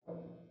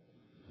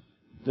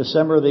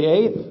December the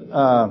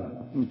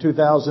 8th,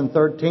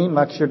 2013,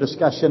 lecture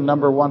discussion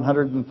number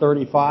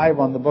 135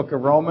 on the book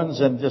of Romans.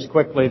 And just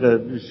quickly,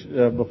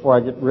 before I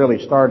get really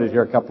started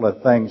here, a couple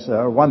of things.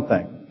 One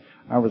thing,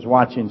 I was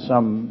watching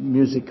some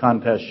music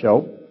contest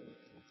show,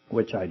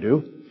 which I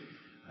do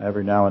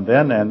every now and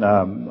then,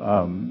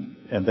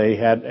 and they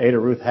had Ada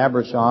Ruth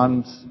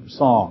Habershon's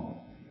song.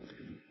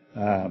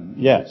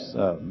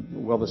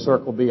 Will the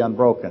Circle Be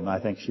Unbroken?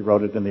 I think she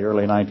wrote it in the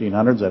early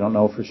 1900s. I don't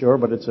know for sure,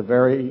 but it's a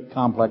very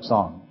complex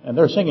song. And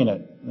they're singing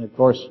it. And of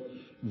course,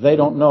 they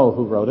don't know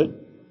who wrote it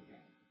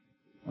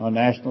on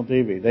national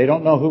TV. They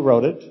don't know who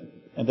wrote it,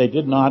 and they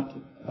did not,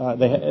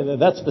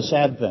 that's the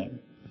sad thing.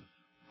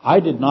 I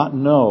did not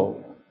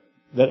know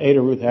that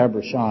Ada Ruth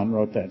Habershon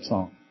wrote that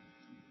song.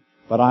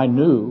 But I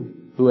knew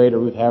who Ada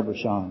Ruth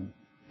Habershon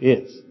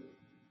is.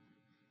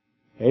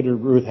 Ada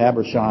Ruth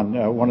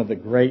Habershon, one of the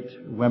great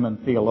women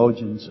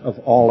theologians of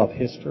all of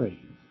history.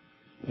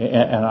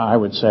 And I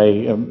would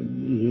say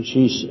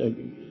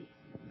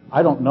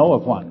I don't know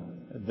of one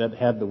that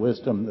had the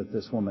wisdom that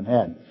this woman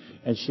had.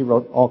 And she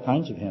wrote all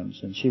kinds of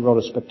hymns. And she wrote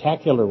a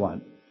spectacular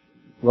one,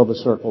 Will the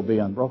Circle Be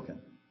Unbroken?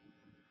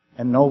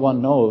 And no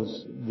one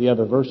knows the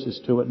other verses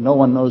to it. No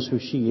one knows who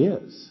she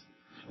is.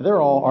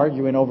 They're all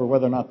arguing over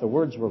whether or not the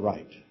words were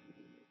right.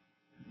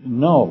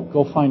 No,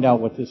 go find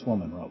out what this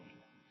woman wrote.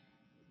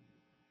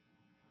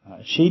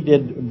 She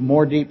did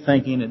more deep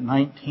thinking at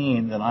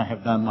 19 than I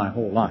have done my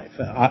whole life.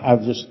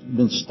 I've just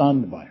been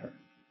stunned by her.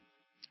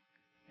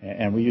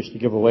 And we used to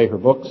give away her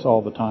books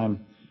all the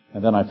time.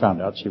 And then I found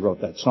out she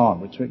wrote that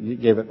song, which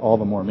gave it all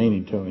the more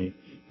meaning to me.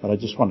 But I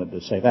just wanted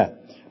to say that.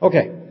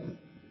 Okay.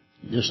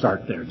 Just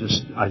start there.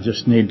 I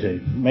just need to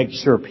make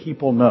sure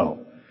people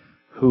know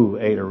who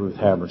Ada Ruth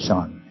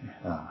Habershon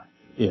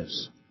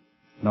is.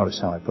 Notice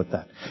how I put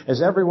that.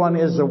 As everyone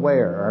is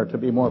aware, or to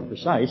be more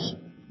precise,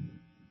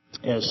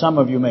 as some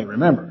of you may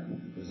remember,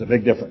 there's a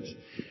big difference.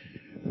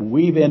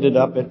 We've ended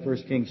up at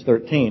 1 Kings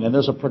 13, and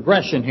there's a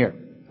progression here.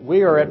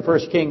 We are at 1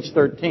 Kings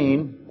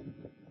 13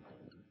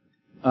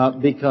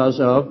 because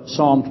of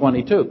Psalm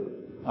 22.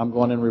 I'm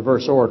going in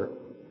reverse order.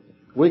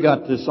 We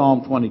got to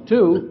Psalm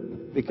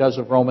 22 because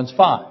of Romans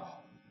 5.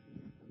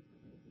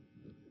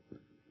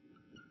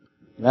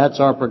 That's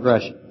our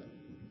progression.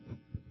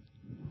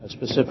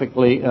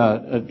 Specifically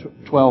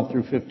 12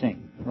 through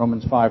 15.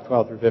 Romans 5,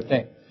 12 through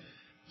 15.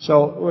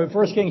 So,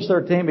 1 Kings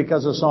 13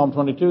 because of Psalm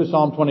 22.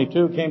 Psalm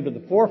 22 came to the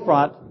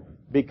forefront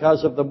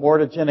because of the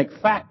mortogenic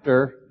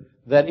factor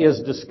that is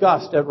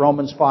discussed at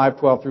Romans 5,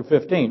 12 through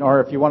 15.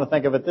 Or if you want to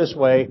think of it this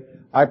way,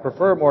 I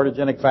prefer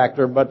mortogenic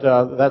factor, but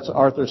that's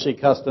Arthur C.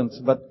 Custon's.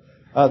 But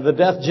the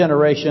death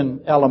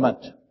generation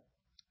element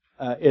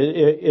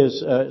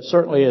is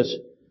certainly as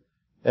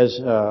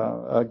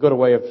a good a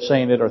way of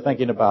saying it or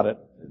thinking about it.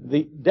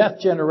 The death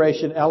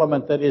generation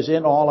element that is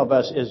in all of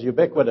us is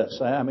ubiquitous.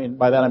 I mean,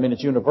 by that I mean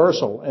it's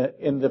universal.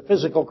 In the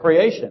physical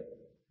creation,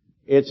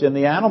 it's in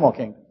the animal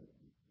kingdom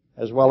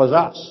as well as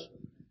us.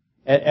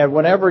 And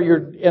whenever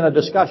you're in a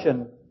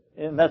discussion,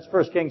 and that's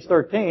 1 Kings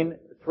 13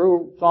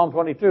 through Psalm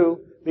 22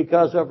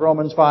 because of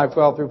Romans 5,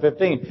 12 through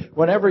 15.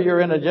 Whenever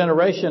you're in a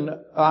discussion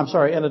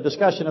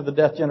of the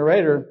death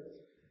generator,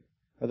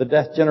 or the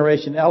death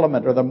generation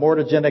element, or the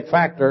mortogenic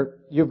factor,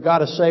 you've got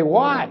to say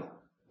why.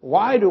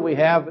 Why do we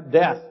have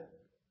death?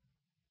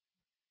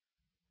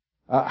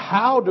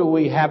 How do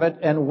we have it,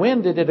 and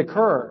when did it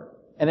occur?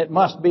 And it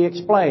must be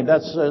explained.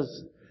 That's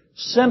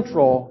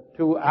central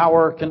to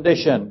our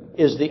condition,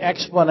 is the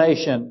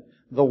explanation,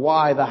 the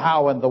why, the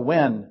how, and the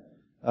when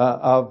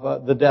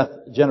of the death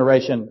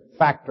generation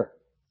factor.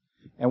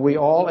 And we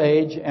all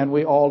age and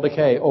we all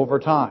decay over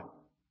time.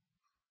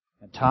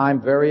 And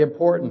time, very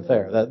important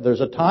there.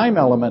 There's a time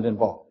element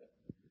involved.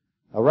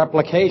 A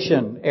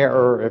replication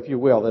error, if you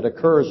will, that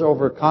occurs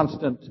over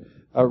constant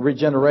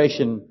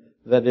regeneration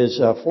that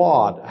is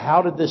flawed.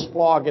 How did this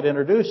flaw get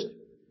introduced?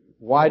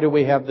 Why do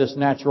we have this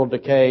natural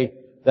decay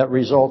that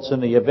results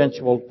in the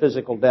eventual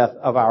physical death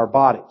of our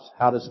bodies?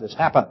 How does this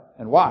happen,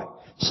 and why?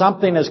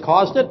 Something has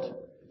caused it.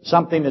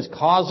 Something is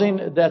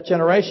causing death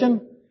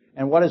generation.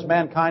 And what has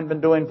mankind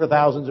been doing for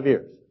thousands of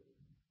years?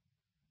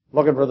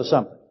 Looking for the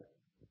something.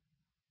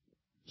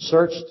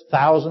 Searched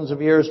thousands of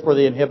years for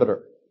the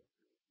inhibitor.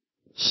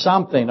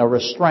 Something, a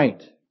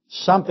restraint,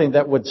 something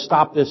that would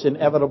stop this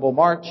inevitable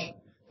march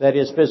that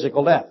is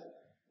physical death.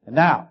 And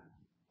now,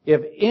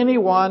 if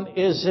anyone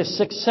is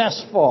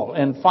successful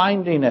in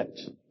finding it,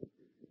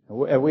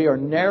 we are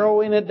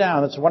narrowing it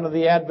down. It's one of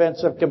the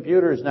advents of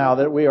computers now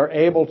that we are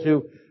able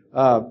to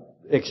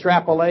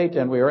extrapolate,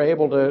 and we are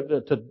able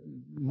to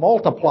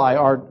multiply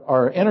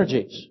our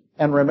energies.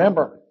 And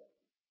remember,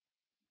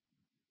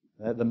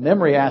 the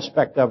memory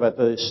aspect of it,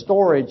 the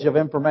storage of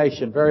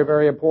information, very,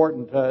 very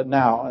important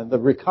now, and the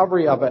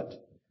recovery of it.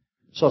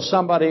 So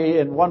somebody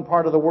in one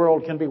part of the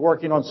world can be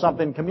working on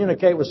something,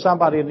 communicate with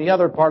somebody in the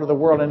other part of the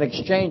world, and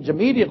exchange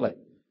immediately.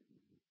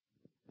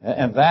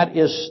 And that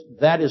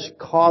is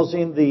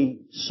causing the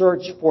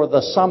search for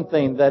the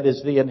something that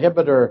is the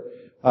inhibitor,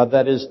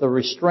 that is the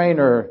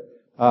restrainer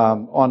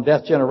on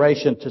death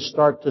generation to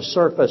start to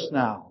surface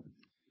now.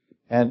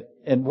 And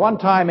in one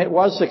time it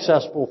was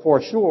successful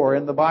for sure.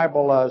 In the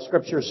Bible,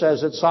 Scripture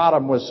says that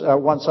Sodom was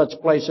one such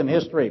place in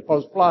history,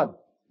 post-flood.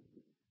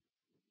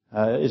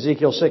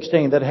 Ezekiel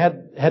 16, that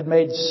had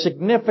made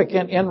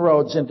significant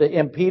inroads into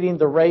impeding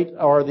the rate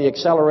or the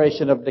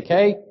acceleration of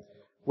decay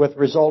with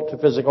result to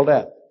physical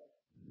death.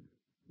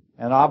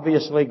 And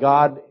obviously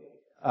God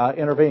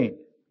intervened.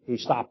 He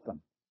stopped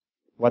them.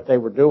 What they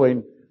were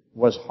doing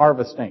was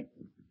harvesting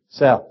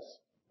cells.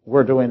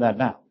 We're doing that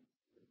now.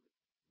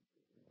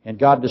 And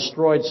God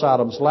destroyed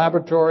Sodom's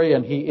laboratory,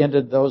 and He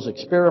ended those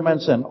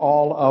experiments and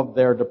all of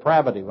their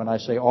depravity. When I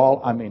say all,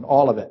 I mean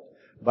all of it.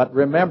 But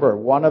remember,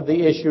 one of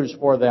the issues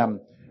for them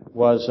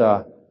was,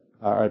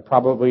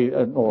 unquestionably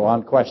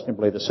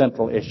the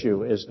central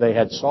issue is they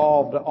had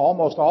solved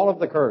almost all of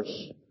the curse.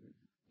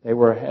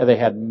 They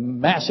had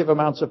massive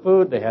amounts of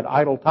food, they had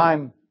idle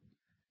time,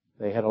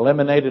 they had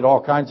eliminated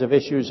all kinds of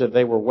issues, and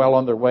they were well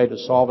on their way to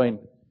solving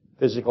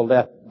physical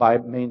death by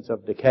means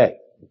of decay.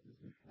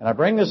 And I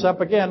bring this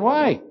up again.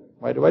 Why?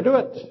 Why do I do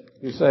it?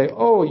 You say,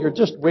 oh, you're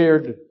just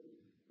weird.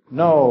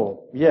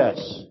 No, yes.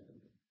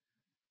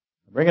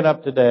 I bring it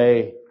up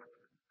today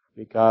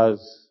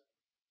because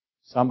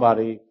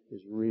somebody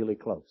is really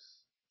close.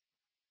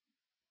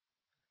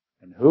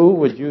 And who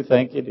would you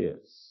think it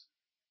is?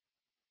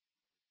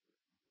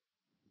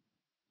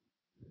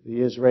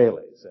 The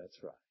Israelis, that's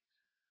right.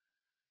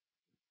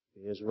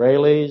 The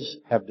Israelis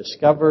have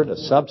discovered a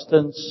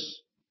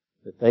substance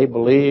that they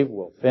believe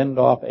will fend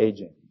off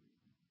aging.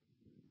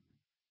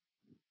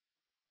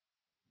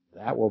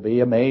 That will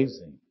be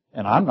amazing.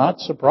 And I'm not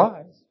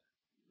surprised.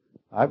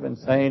 I've been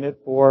saying it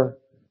for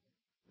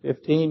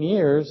 15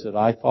 years that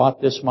I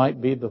thought this might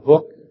be the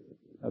hook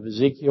of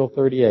Ezekiel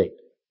 38.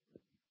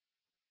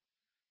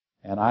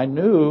 And I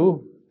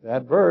knew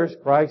that verse,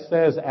 Christ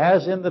says,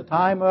 as in the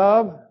time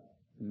of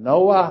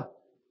Noah,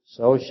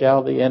 so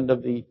shall the end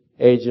of the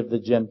age of the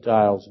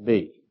Gentiles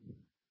be.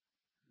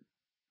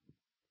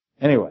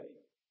 Anyway,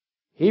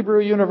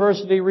 Hebrew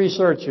University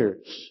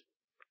researchers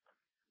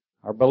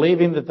are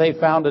believing that they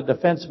found a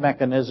defense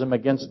mechanism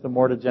against the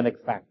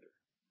mortogenic factor.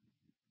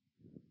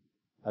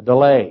 A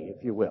delay,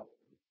 if you will.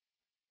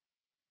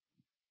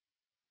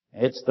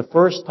 It's the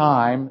first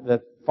time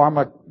that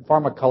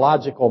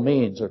pharmacological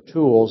means or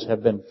tools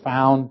have been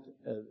found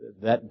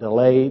that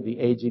delay the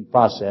aging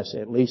process,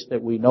 at least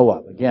that we know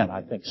of. Again,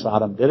 I think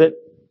Sodom did it.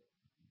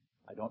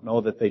 I don't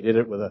know that they did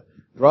it with a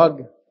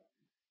drug.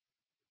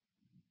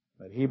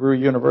 But Hebrew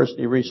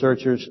University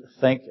researchers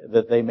think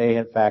that they may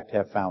in fact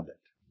have found it.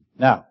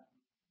 Now,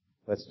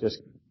 let's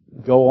just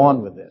go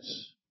on with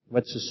this.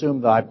 Let's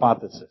assume the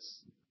hypothesis.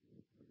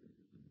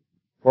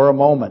 For a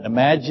moment,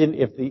 imagine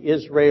if the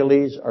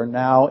Israelis are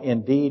now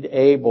indeed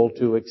able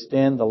to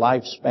extend the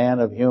lifespan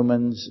of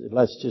humans.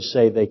 Let's just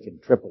say they can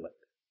triple it.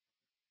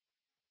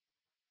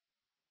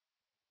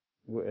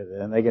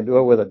 And they can do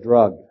it with a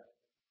drug.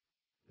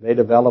 They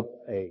develop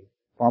a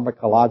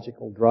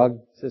pharmacological drug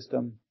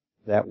system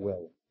that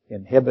will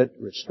inhibit,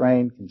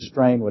 restrain,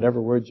 constrain,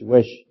 whatever words you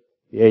wish,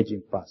 the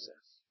aging process.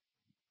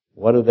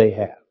 What do they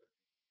have?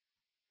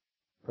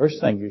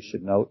 First thing you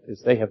should note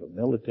is they have a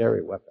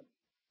military weapon.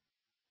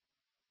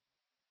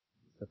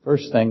 The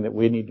first thing that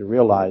we need to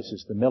realize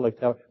is the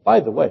military. By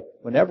the way,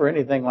 whenever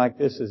anything like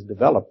this is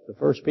developed, the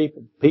first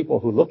people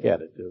who look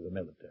at it are the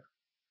military.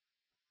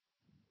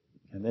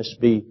 Can this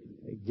be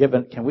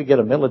given? Can we get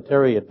a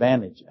military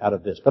advantage out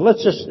of this? But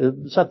let's just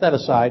set that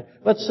aside.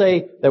 Let's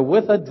say that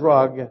with a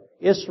drug,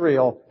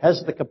 Israel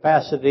has the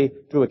capacity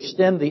to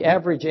extend the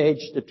average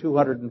age to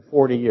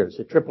 240 years.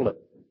 They triple it.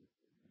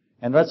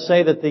 And let's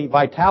say that the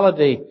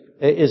vitality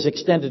is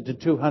extended to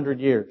 200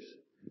 years.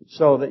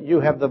 So that you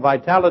have the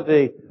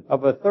vitality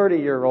of a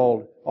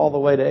 30-year-old all the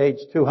way to age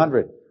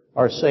 200.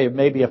 Or say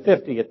maybe a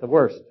 50 at the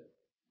worst.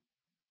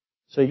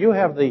 So you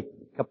have the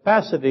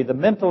capacity, the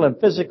mental and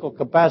physical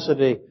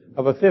capacity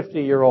of a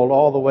 50-year-old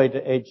all the way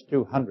to age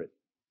 200.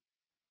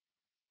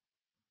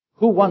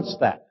 Who wants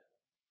that?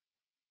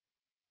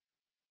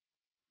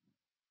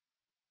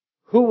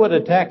 Who would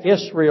attack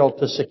Israel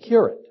to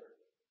secure it?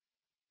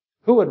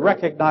 Who would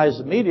recognize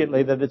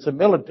immediately that it's a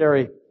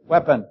military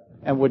weapon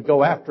and would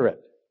go after it?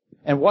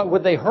 And what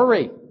would they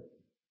hurry?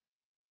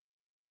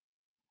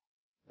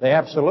 They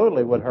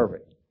absolutely would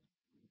hurry.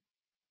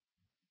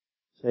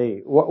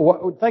 See,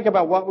 think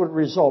about what would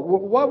result.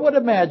 What would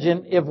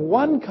imagine if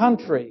one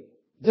country,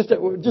 just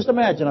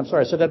imagine, I'm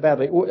sorry, I said that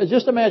badly.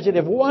 Just imagine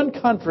if one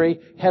country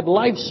had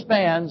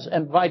lifespans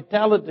and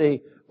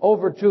vitality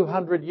over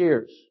 200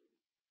 years.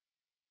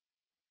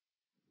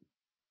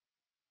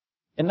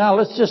 And now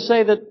let's just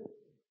say that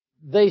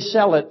they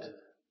sell it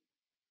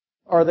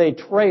or they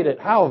trade it.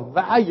 How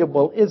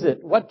valuable is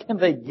it? What can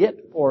they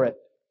get for it?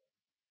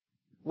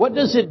 What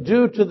does it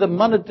do to the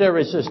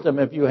monetary system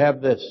if you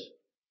have this?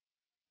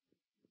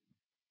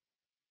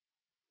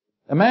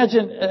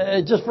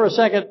 Imagine, just for a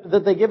second,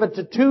 that they give it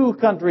to 2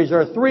 countries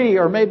or 3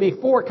 or maybe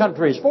 4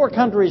 countries. 4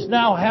 countries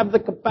now have the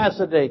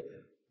capacity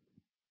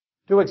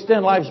to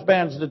extend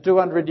lifespans to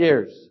 200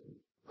 years.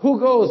 Who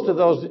goes to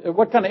those?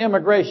 What kind of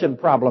immigration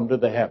problem do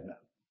they have now?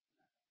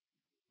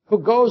 Who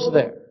goes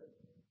there?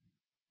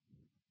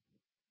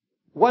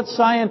 What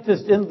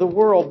scientist in the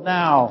world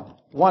now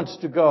wants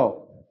to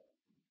go?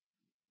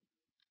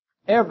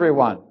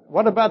 Everyone.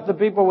 What about the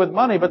people with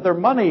money? But their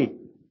money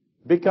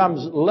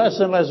becomes less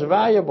and less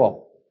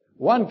valuable.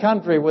 One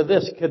country with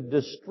this could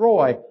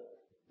destroy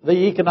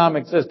the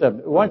economic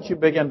system. Once you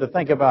begin to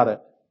think about it,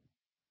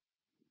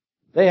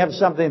 they have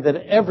something that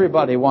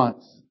everybody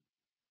wants.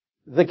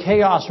 The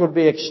chaos would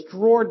be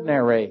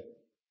extraordinary.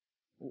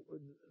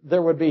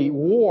 There would be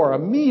war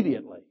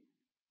immediately.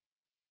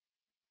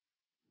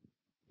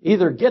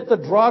 Either get the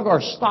drug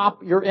or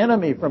stop your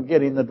enemy from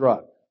getting the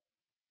drug.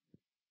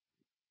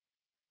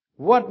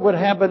 What would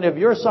happen if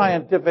your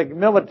scientific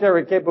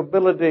military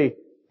capability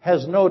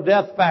has no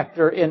death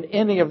factor in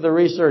any of the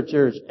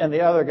researchers and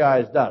the other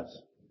guys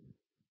does?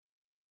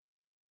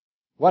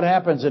 What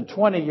happens in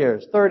 20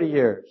 years, 30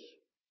 years?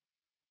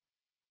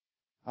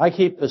 I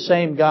keep the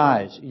same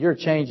guys. You're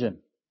changing.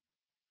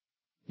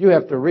 You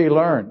have to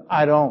relearn.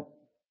 I don't,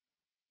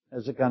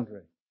 as a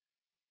country.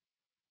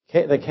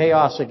 The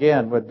chaos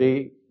again would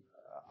be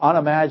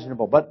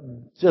unimaginable, but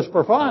just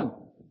for fun.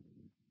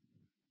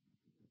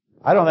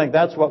 I don't think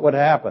that's what would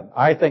happen.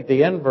 I think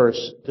the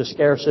inverse to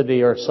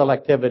scarcity or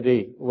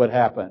selectivity would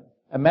happen.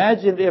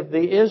 Imagine if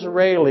the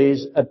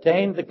Israelis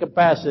attained the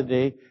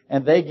capacity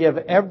and they give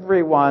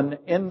everyone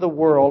in the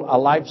world a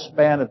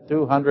lifespan of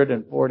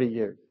 240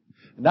 years.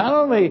 Not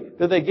only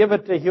do they give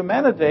it to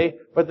humanity,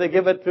 but they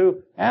give it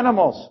to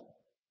animals.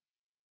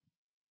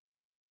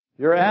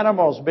 Your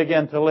animals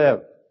begin to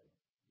live.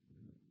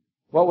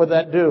 What would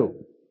that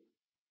do?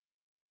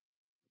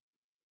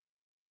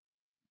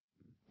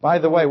 By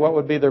the way, what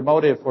would be their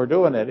motive for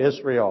doing it?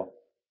 Israel.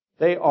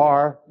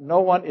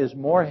 No one is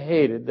more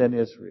hated than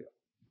Israel.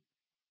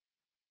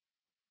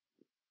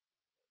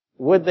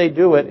 Would they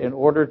do it in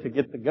order to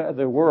get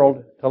the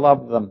world to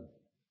love them?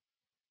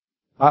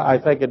 I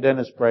think of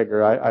Dennis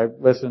Prager. I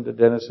listen to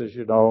Dennis, as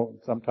you know.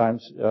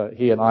 Sometimes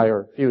he and I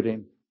are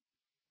feuding.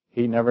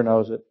 He never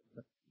knows it.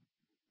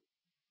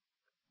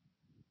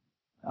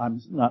 I'm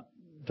not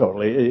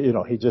totally,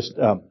 he just,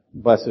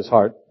 bless his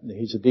heart,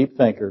 he's a deep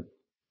thinker.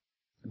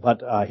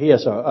 But he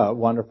has a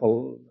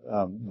wonderful,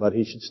 but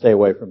he should stay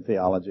away from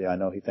theology. I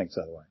know he thinks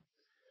otherwise.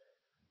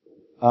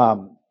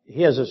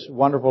 He has this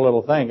wonderful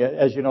little thing.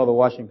 As you know, the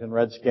Washington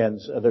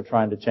Redskins, they're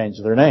trying to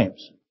change their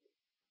names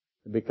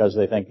because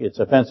they think it's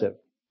offensive.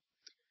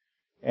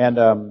 And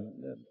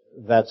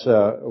that's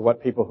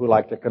what people who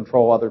like to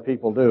control other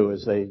people do,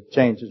 is they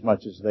change as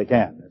much as they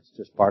can. It's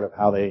just part of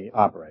how they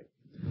operate.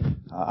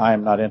 I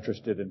am not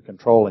interested in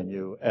controlling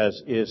you,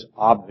 as is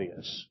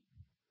obvious.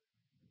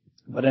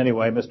 But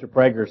anyway, Mr.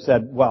 Prager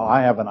said, well,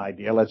 I have an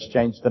idea. Let's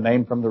change the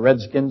name from the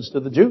Redskins to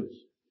the Jews.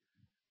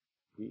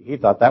 He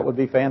thought that would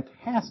be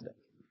fantastic.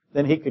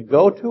 Then he could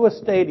go to a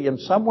stadium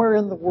somewhere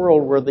in the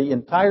world where the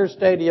entire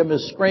stadium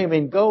is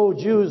screaming, "Go,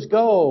 Jews,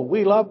 go!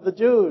 We love the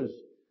Jews!"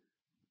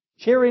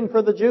 Cheering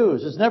for the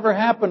Jews. It's never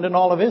happened in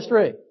all of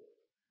history.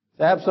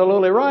 It's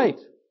absolutely right.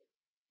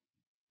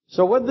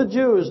 So with the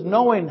Jews,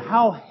 knowing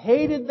how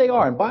hated they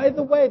are, and by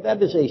the way,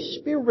 that is a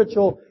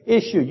spiritual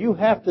issue. You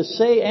have to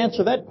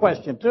answer that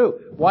question too.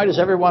 Why does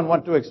everyone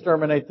want to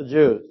exterminate the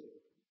Jews?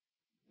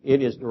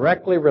 It is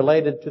directly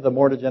related to the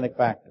mutagenic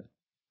factor,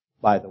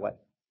 by the way.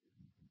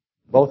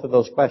 Both of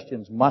those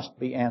questions must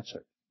be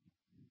answered.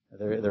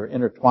 They're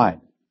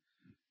intertwined.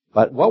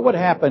 But what would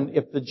happen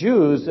if the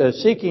Jews,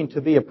 seeking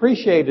to be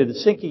appreciated,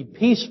 seeking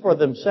peace for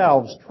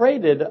themselves,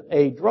 traded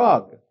a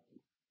drug?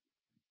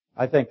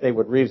 I think they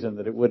would reason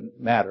that it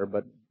wouldn't matter,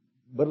 but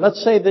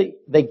let's say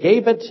they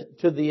gave it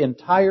to the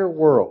entire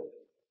world.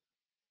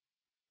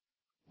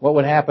 What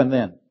would happen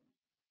then?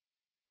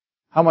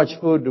 How much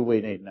food do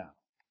we need now?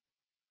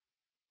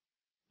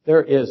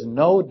 There is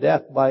no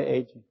death by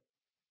aging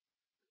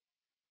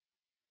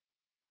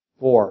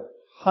for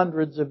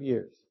hundreds of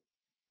years.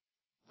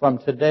 From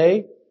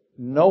today,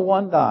 no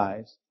one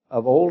dies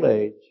of old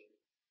age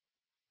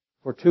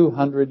for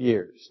 200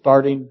 years,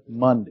 starting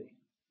Monday.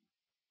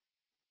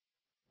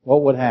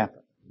 What would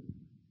happen?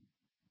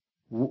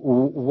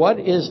 What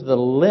is the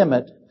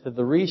limit to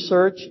the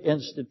Research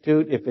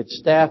Institute if its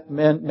staff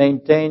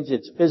maintains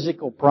its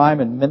physical prime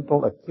and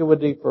mental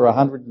acuity for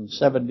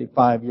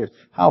 175 years?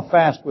 How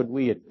fast would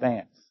we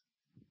advance?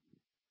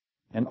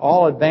 And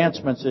all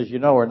advancements, as you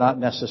know, are not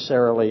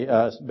necessarily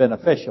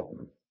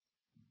beneficial.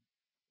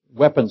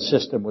 Weapons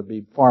system would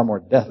be far more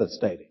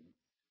devastating,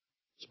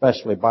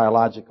 especially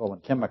biological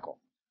and chemical.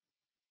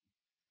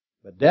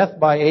 But death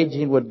by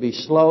aging would be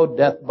slow.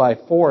 Death by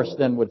force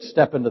then would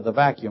step into the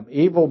vacuum.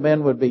 Evil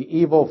men would be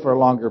evil for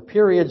longer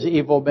periods.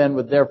 Evil men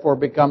would therefore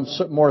become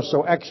more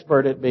so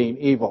expert at being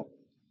evil.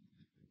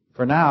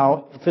 For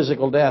now,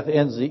 physical death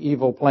ends the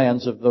evil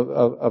plans of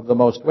the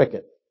most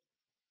wicked.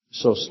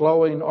 So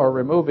slowing or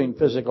removing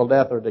physical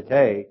death or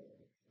decay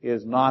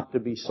is not to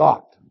be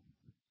sought.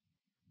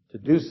 To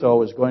do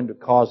so is going to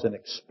cause an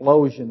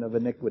explosion of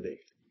iniquity.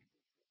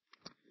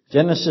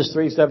 Genesis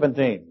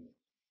 3:17.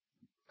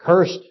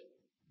 Cursed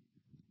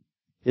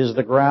is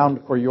the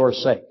ground for your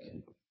sake.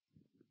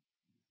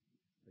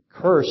 The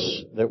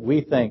curse that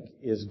we think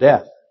is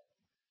death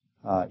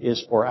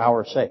is for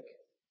our sake.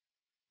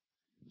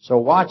 So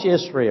watch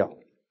Israel.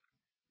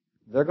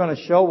 They're going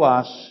to show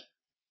us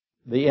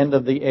the end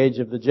of the age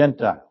of the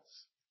Gentiles.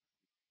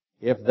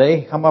 If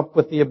they come up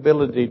with the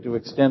ability to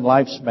extend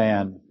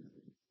lifespan,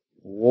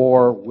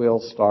 war will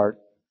start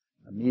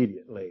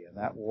immediately, and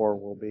that war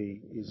will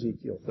be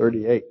Ezekiel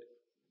 38.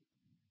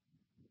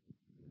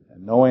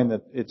 And knowing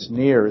that it's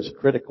near is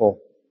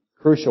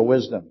crucial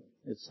wisdom.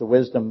 It's the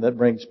wisdom that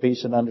brings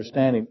peace and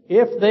understanding.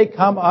 If they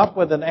come up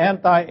with an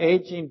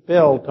anti-aging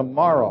pill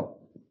tomorrow,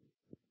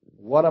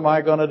 what am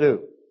I going to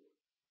do?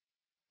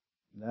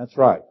 That's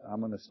right. I'm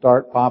going to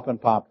start popping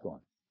popcorn.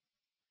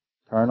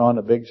 Turn on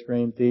the big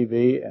screen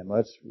TV, and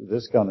this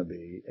is going to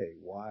be a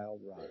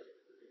wild ride.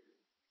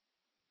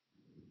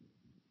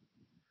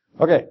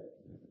 Okay.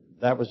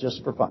 That was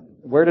just for fun.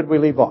 Where did we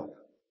leave off?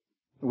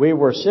 We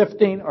were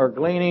sifting or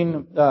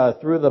gleaning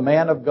through the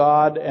man of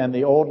God and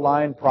the old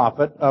line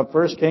prophet of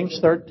 1 Kings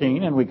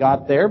 13, and we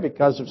got there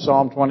because of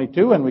Psalm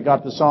 22, and we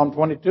got to Psalm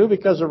 22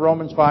 because of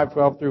Romans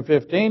 5:12 through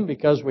 15,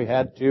 because we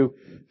had to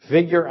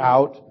figure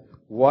out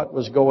what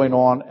was going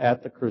on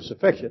at the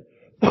crucifixion.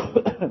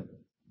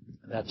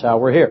 That's how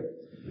we're here.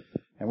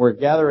 And we're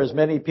gather as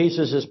many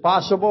pieces as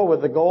possible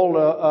with the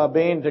goal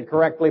being to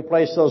correctly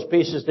place those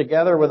pieces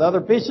together with other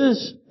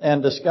pieces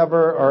and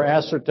discover or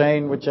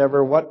ascertain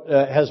what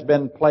has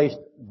been placed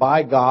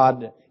by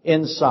God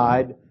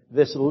inside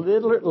this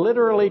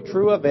literally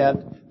true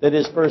event that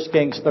is 1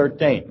 Kings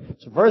 13.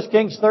 So 1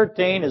 Kings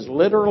 13 is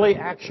literally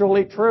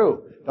actually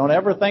true. Don't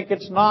ever think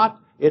it's not.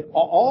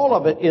 All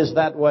of it is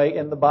that way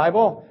in the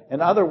Bible.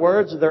 In other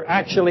words, there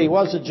actually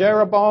was a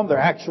Jeroboam. There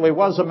actually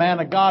was a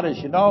man of God, as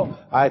you know.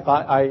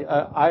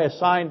 I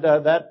assigned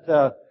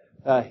that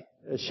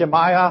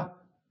Shemaiah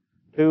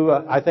to.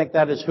 I think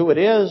that is who it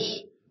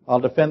is. I'll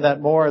defend that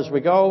more as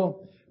we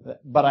go.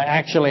 But I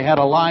actually had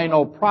a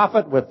Lionel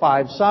prophet with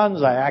 5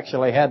 sons. I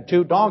actually had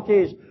 2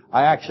 donkeys.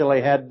 I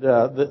actually had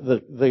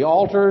the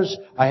altars.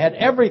 I had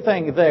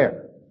everything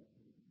there.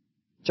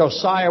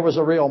 Josiah was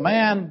a real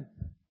man.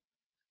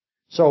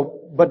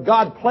 But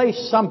God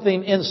placed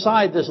something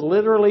inside this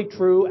literally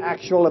true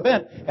actual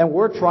event, and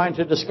we're trying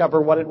to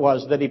discover what it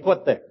was that He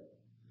put there.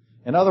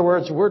 In other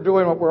words, we're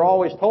doing what we're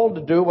always told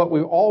to do, what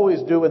we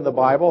always do in the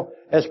Bible,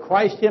 as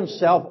Christ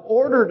Himself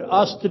ordered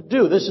us to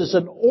do. This is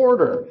an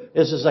order.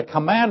 This is a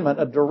commandment,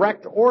 a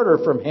direct order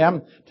from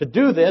Him to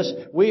do this.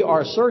 We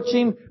are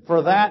searching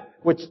for that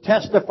which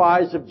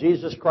testifies of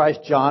Jesus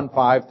Christ, John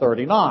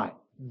 5:39.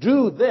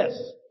 Do this.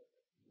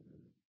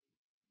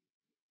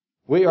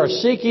 We are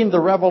seeking the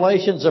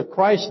revelations of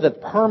Christ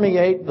that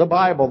permeate the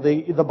Bible.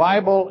 The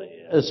Bible,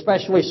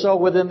 especially so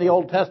within the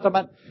Old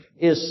Testament,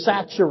 is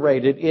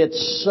saturated.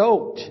 It's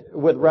soaked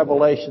with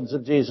revelations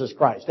of Jesus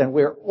Christ, and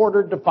we're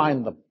ordered to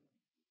find them.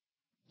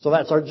 So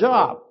that's our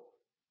job.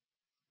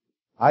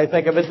 I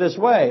think of it this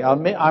way.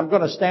 I'm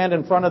going to stand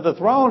in front of the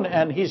throne,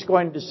 and He's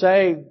going to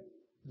say,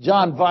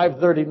 John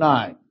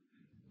 5:39,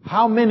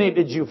 how many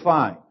did you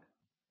find?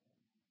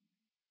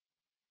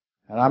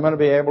 And I'm going to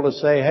be able to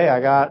say, hey, I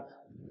got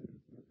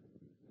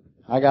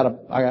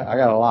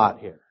a lot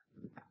here.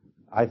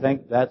 I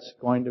think that's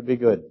going to be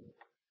good.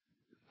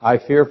 I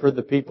fear for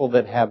the people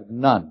that have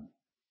none.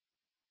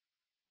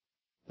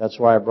 That's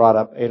why I brought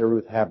up Ada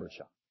Ruth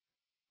Habershon.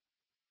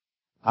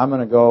 I'm going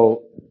to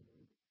go,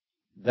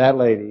 that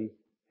lady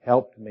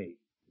helped me.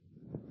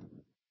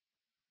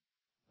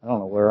 I don't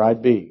know where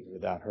I'd be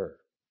without her.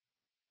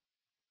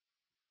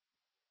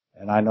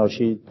 And I know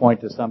she'd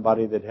point to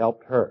somebody that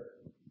helped her.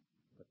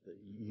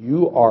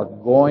 You are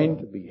going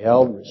to be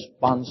held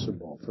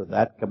responsible for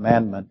that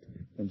commandment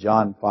in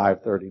John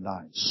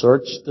 5:39.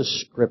 Search the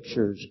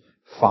Scriptures,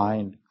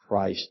 find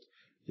Christ.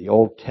 The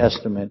Old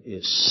Testament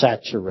is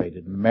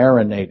saturated,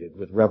 marinated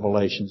with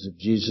revelations of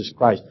Jesus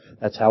Christ.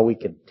 That's how we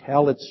can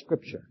tell it's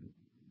Scripture.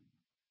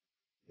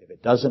 If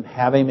it doesn't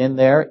have Him in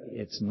there,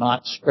 it's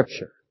not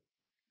Scripture.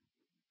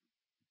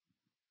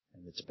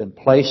 And it's been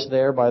placed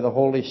there by the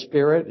Holy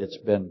Spirit. It's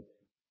been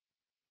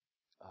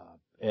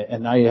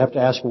and now you have to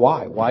ask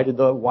why.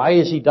 Why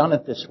has He done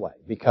it this way?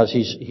 Because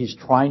He's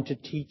trying to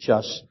teach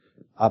us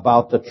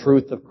about the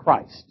truth of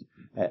Christ.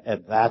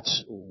 And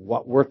that's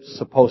what we're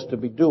supposed to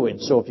be doing.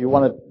 So if you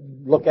want to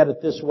look at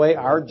it this way,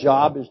 our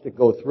job is to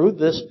go through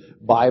this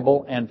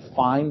Bible and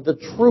find the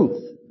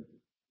truth.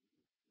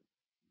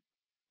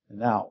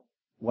 Now,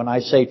 when I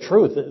say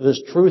truth,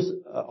 there's truth,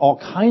 all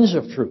kinds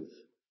of truth.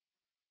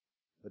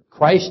 But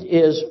Christ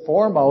is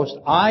foremost.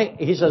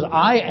 He says,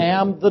 I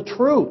am the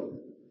truth.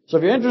 So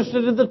if you're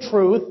interested in the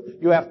truth,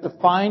 you have to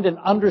find and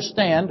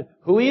understand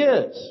who He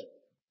is.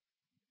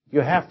 You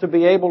have to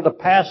be able to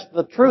pass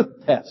the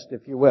truth test,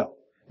 if you will.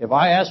 If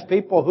I ask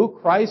people who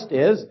Christ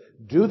is,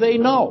 do they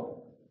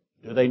know?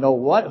 Do they know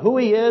who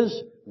He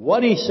is,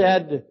 what He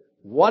said,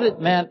 what it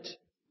meant,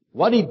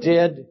 what He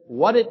did,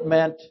 what it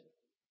meant,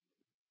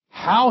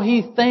 how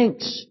He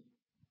thinks,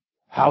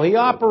 how He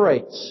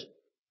operates?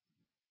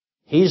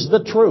 He's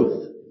the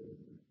truth.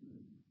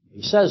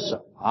 He says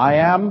so. I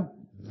am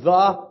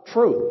the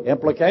truth.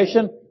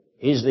 Implication,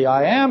 He's the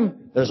I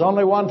am. There's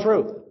only one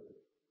truth.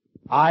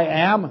 I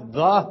am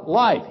the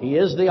life. He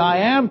is the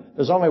I am.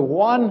 There's only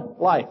one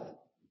life.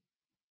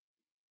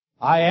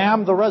 I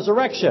am the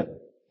resurrection.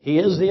 He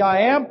is the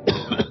I am.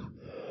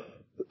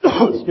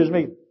 Excuse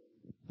me.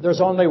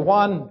 There's only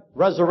one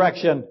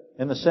resurrection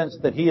in the sense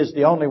that He is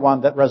the only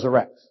one that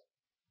resurrects.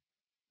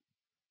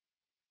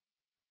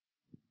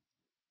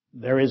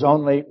 There is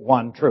only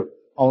one truth,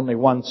 only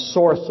one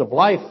source of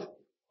life,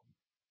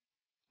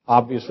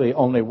 obviously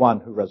only one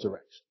who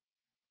resurrects.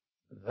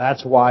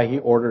 That's why He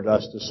ordered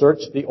us to search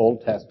the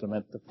Old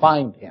Testament to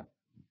find Him.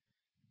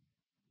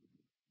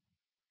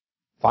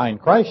 Find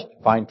Christ,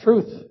 find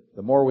truth.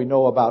 The more we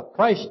know about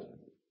Christ,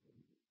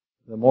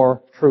 the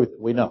more truth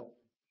we know.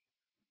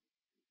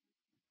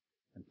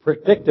 And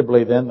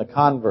predictably then, the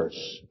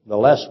converse. The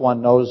less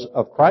one knows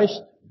of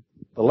Christ,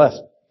 the less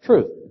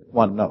truth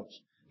one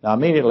knows. Now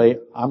immediately,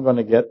 I'm going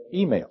to get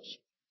emails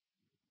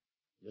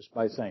just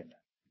by saying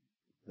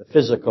that. The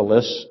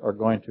physicalists are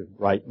going to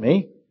write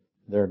me.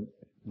 They're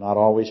not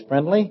always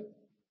friendly,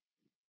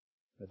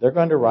 but they're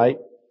going to write,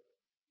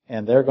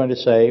 and they're going to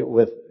say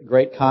with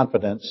great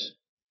confidence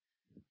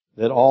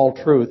that all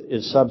truth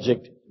is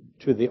subject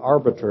to the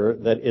arbiter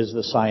that is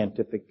the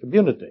scientific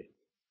community.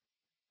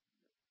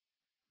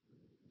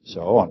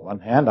 So on one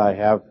hand, I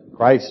have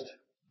Christ.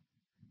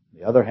 On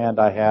the other hand,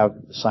 I have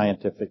the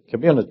scientific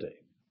community.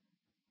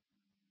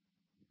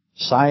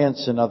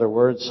 Science, in other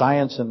words,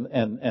 science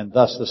and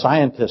thus the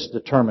scientists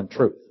determine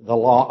truth. The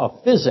law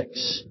of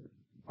physics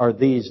are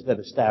these that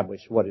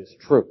establish what is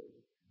true.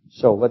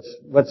 So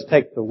let's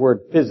take the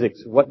word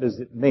physics. What does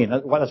it mean?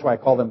 That's why I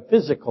call them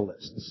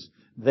physicalists.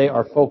 They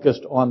are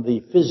focused on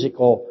the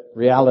physical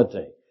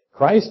reality.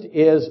 Christ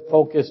is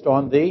focused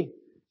on the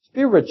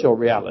spiritual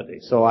reality.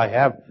 So I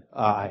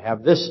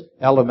have this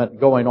element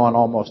going on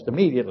almost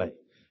immediately.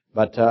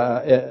 But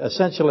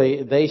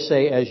essentially, they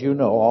say, as you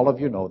know, all of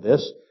you know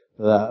this,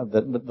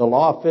 the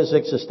law of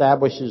physics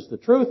establishes the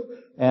truth,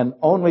 and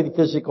only the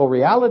physical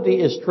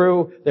reality is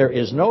true. There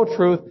is no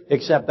truth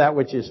except that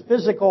which is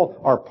physical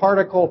or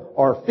particle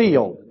or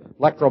field,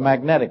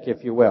 electromagnetic,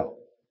 if you will.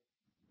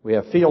 We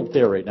have field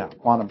theory now,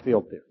 quantum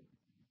field theory.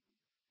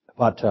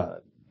 But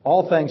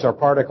all things are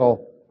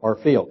particle or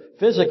field.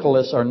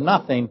 Physicalists are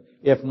nothing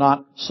if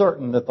not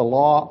certain that the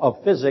law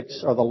of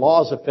physics or the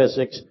laws of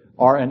physics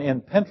are an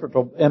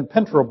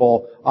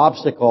impenetrable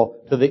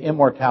obstacle to the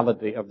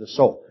immortality of the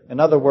soul.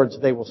 In other words,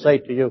 they will say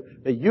to you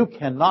that you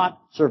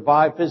cannot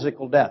survive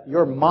physical death.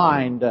 Your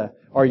mind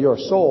or your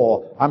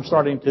soul, I'm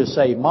starting to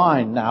say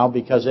mind now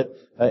because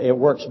it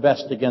works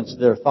best against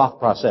their thought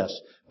process.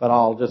 But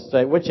I'll just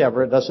say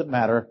whichever, it doesn't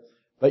matter.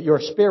 But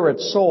your spirit,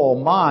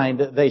 soul,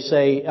 mind, they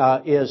say,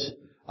 is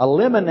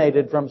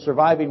eliminated from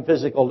surviving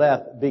physical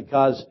death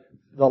because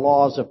the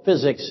laws of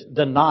physics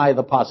deny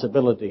the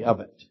possibility of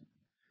it.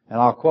 And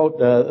I'll quote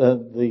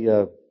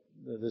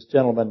this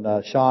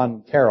gentleman,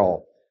 Sean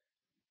Carroll.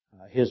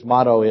 His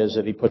motto is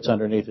that he puts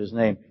underneath his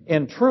name,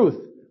 in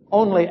truth,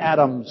 only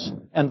atoms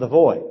and the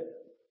void.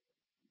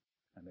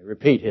 Let me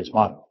repeat his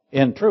motto.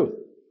 In truth,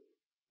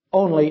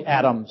 only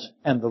atoms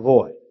and the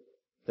void.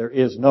 There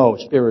is no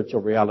spiritual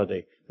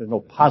reality. There's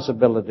no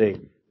possibility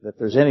that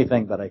there's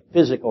anything but a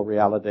physical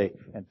reality,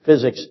 and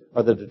physics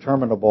are the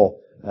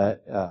determinable,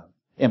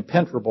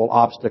 impenetrable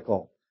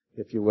obstacle,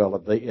 if you will,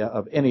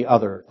 of any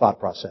other thought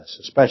process,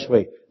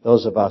 especially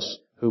those of us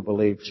who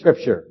believe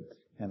Scripture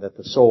and that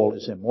the soul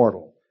is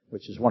immortal,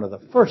 which is one of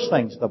the first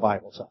things the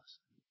Bible says.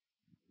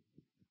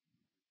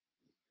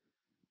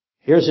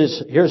 Here's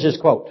his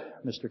quote,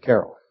 Mr.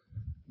 Carroll.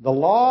 The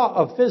law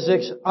of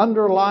physics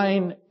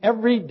underlying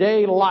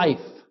everyday life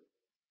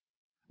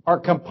are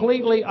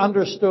completely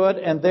understood,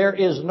 and there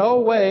is no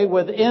way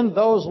within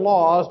those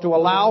laws to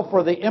allow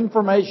for the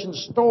information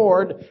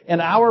stored in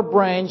our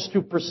brains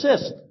to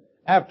persist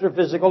after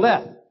physical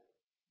death.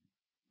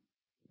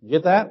 You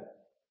get that?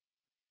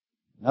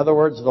 In other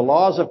words, the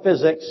laws of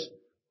physics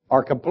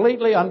are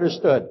completely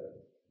understood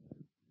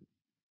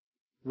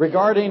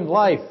regarding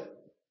life.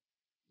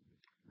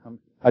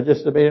 I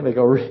just immediately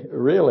go,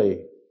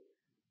 really?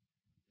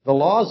 The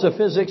laws of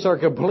physics are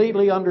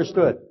completely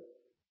understood.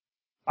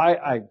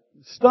 I'm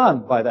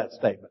stunned by that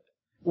statement.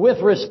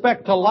 With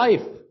respect to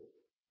life,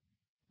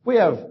 we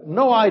have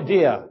no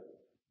idea.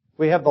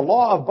 We have the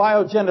law of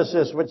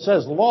biogenesis, which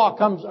says life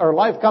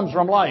comes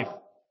from life.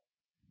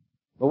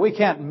 But we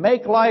can't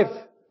make life.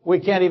 We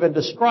can't even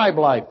describe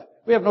life.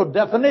 We have no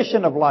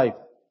definition of life.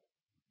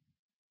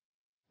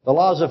 The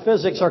laws of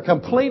physics are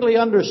completely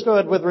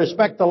understood with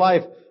respect to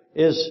life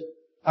is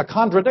a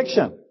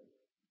contradiction.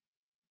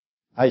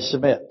 I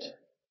submit.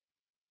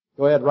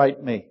 Go ahead,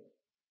 write me.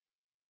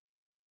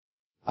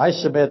 I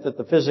submit that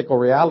the physical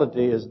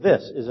reality is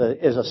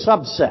a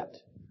subset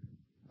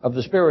of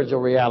the spiritual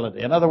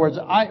reality. In other words,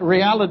 I'm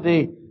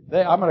going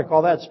to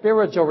call that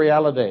spiritual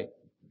reality.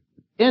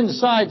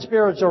 Inside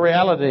spiritual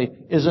reality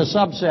is a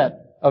subset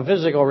of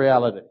physical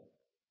reality.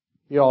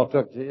 You all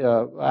took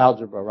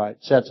algebra, right?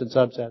 Sets and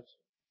subsets.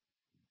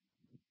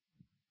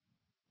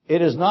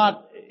 It is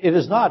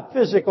not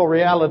physical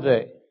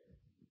reality.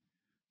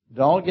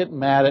 Don't get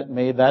mad at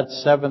me.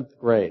 That's 7th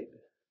grade.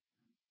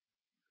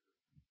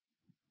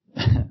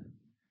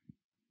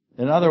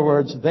 In other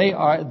words,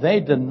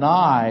 they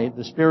deny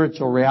the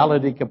spiritual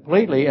reality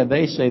completely, and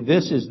they say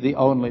this is the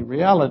only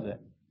reality.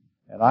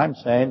 And I'm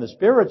saying the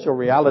spiritual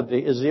reality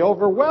is the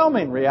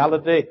overwhelming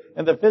reality,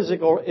 and the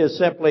physical is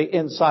simply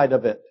inside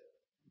of it.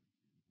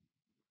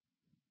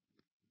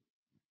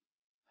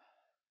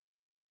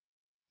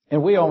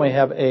 And we only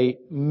have a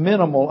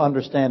minimal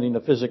understanding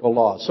of physical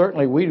laws.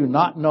 Certainly we do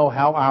not know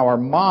how our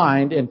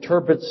mind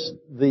interprets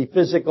the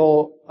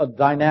physical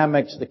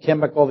dynamics, the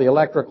chemical, the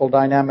electrical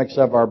dynamics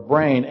of our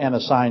brain and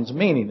assigns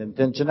meaning,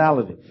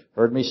 intentionality.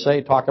 Heard me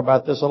talk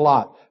about this a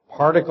lot.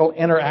 Particle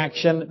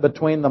interaction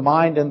between the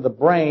mind and the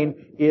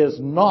brain is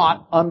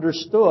not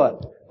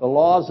understood. The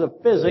laws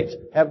of physics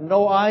have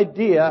no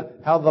idea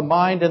how the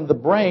mind and the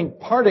brain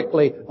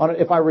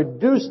if I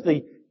reduce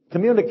the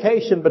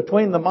communication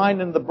between the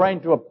mind and the brain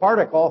to a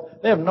particle,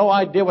 they have no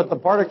idea what the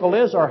particle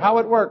is or how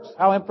it works,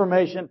 how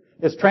information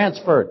is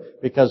transferred.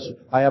 Because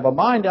I have a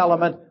mind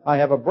element, I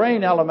have a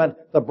brain element,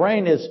 the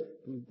brain is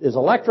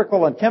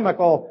electrical and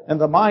chemical,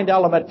 and the mind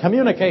element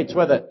communicates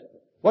with it.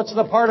 What's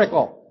the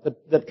particle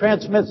that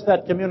transmits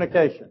that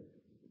communication?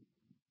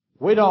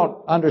 We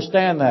don't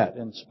understand that,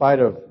 in spite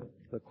of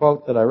the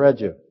quote that I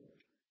read you.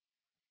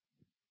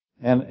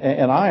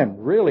 And I am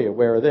really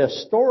aware of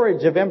this.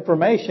 Storage of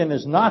information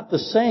is not the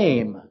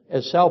same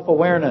as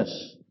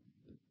self-awareness.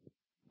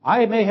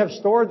 I may have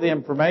stored the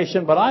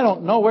information, but I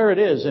don't know where it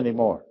is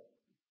anymore.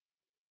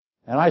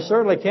 And I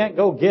certainly can't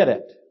go get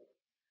it.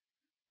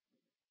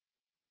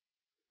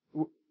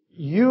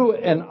 You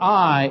and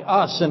I,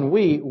 us and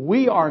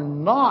we are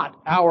not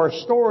our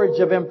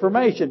storage of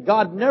information.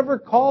 God never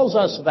calls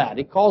us that.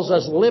 He calls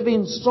us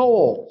living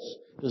souls.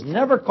 He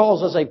never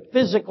calls us a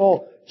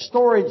physical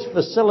storage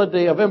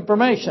facility of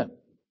information.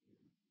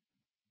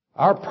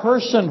 Our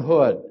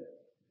personhood,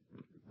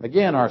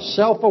 again, our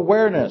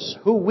self-awareness,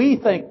 who we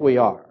think we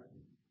are,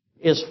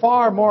 is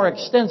far more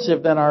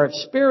extensive than our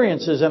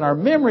experiences and our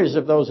memories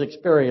of those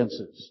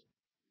experiences.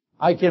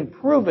 I can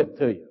prove it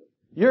to you.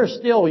 You're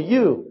still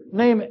you.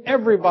 Name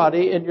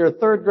everybody in your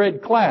third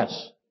grade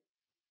class.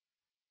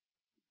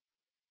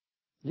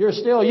 You're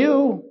still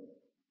you.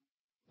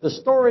 The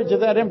storage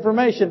of that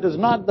information does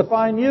not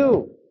define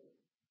you.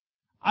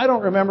 I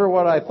don't remember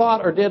what I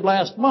thought or did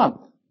last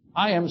month.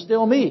 I am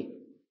still me.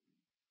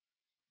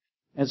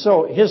 And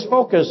so his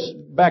focus,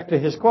 back to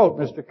his quote,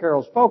 Mr.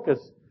 Carroll's focus,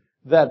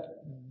 that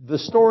the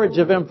storage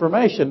of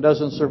information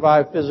doesn't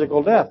survive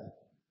physical death.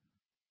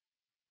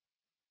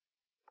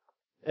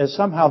 As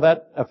somehow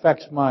that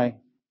affects my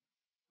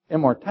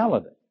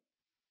immortality.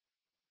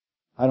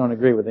 I don't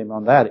agree with him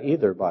on that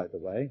either, by the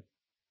way.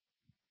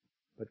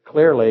 But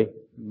clearly,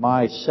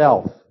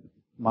 myself,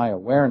 my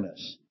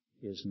awareness,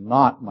 is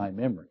not my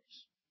memories.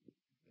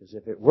 Because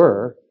if it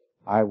were,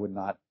 I would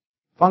not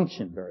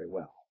function very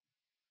well.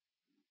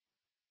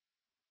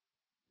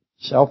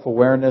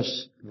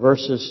 Self-awareness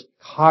versus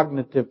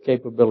cognitive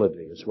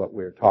capability is what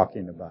we're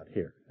talking about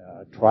here.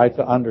 Try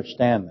to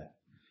understand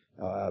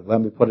that.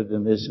 Let me put it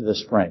in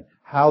this frame.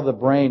 How the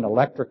brain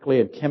electrically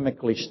and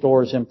chemically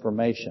stores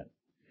information.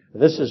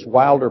 This is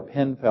Wilder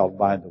Penfeld,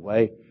 by the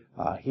way.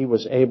 He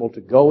was able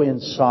to go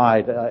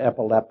inside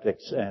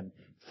epileptics and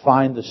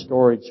find the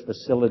storage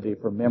facility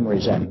for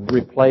memories and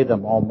replay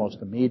them almost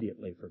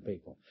immediately for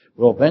people.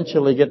 We'll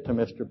eventually get to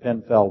Mr.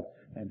 Penfeld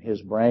and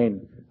his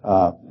brain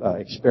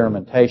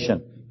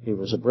experimentation. He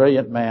was a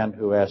brilliant man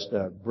who asked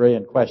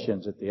brilliant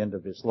questions at the end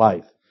of his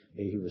life.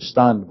 He was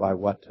stunned by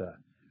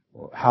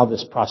how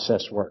this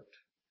process worked.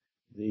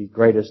 The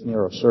greatest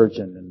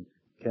neurosurgeon in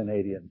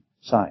Canadian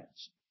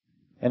science.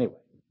 Anyway,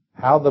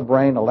 how the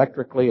brain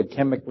electrically and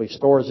chemically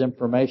stores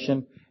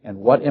information, and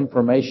what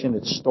information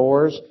it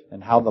stores,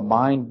 and how the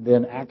mind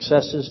then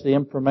accesses the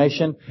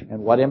information,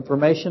 and what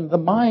information the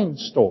mind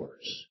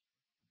stores.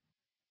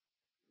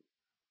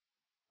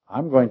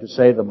 I'm going to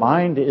say the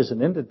mind is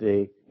an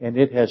entity, and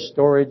it has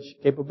storage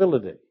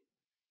capability.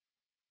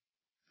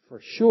 For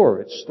sure,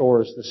 it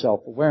stores the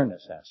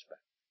self-awareness aspect.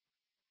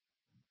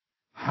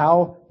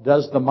 How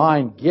does the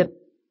mind get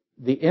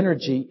the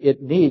energy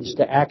it needs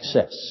to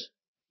access?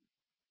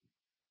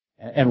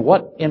 And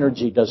what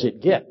energy does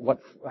it get? What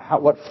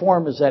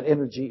form is that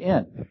energy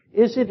in?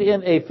 Is it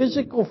in a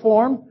physical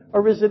form,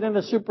 or is it in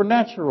a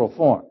supernatural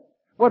form?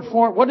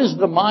 What is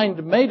the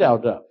mind made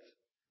out of?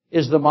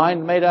 Is the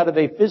mind made out of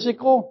a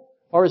physical,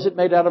 or is it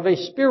made out of a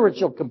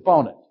spiritual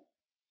component?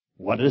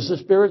 What does the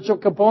spiritual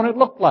component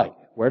look like?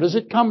 Where does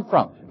it come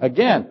from?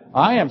 Again,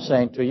 I am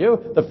saying to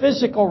you, the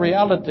physical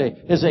reality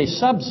is a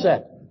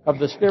subset of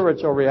the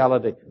spiritual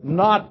reality,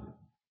 not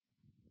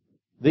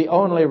the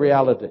only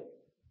reality.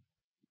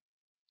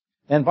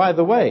 And by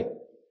the way,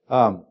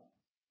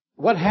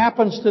 what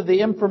happens to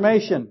the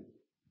information?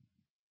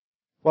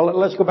 Well,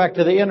 let's go back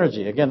to the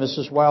energy. Again, this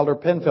is Wilder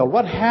Penfeld.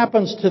 What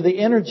happens to the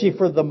energy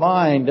for the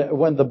mind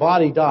when the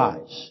body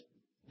dies?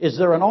 Is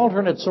there an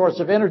alternate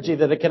source of energy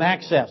that it can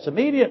access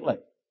immediately?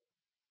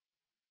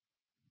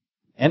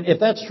 And if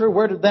that's true,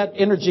 where did that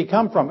energy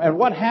come from? And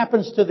what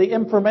happens to the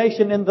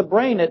information in the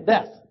brain at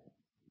death?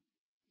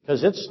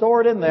 Because it's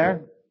stored in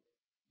there.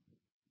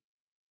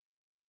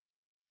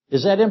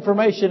 Is that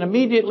information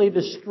immediately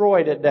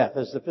destroyed at death,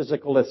 as the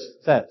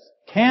physicalist says?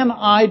 Can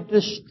I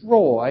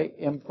destroy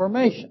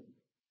information?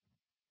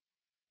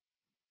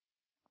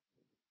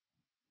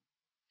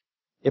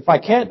 If I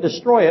can't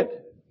destroy it,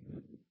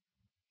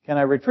 can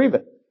I retrieve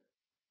it?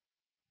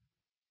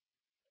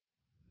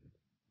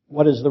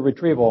 What is the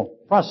retrieval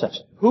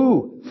process?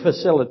 Who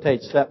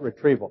facilitates that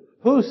retrieval?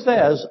 Who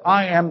says,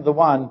 I am the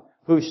one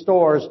who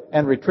stores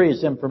and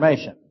retrieves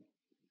information?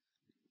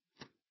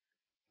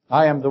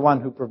 I am the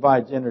one who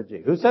provides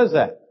energy. Who says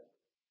that?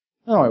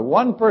 No,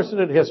 one person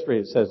in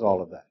history says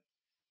all of that.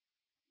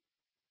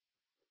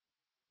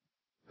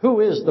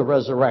 Who is the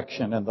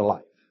resurrection and the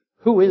life?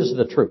 Who is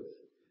the truth?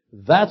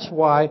 That's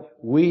why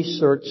we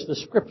search the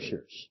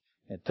Scriptures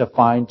to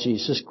find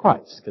Jesus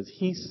Christ, because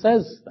He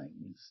says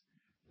things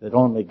that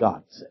only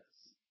God says.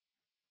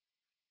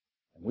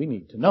 And we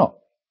need to know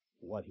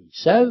what He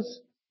says,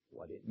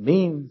 what it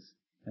means,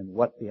 and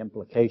what the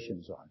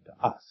implications are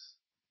to us.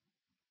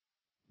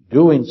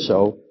 Doing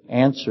so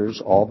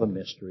answers all the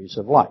mysteries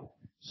of life.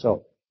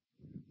 So,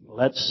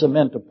 let's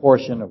cement a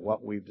portion of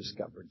what we've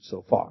discovered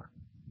so far.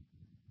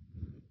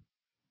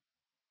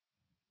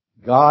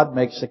 God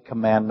makes a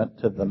commandment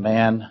to the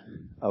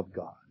man of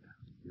God.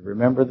 You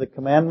remember the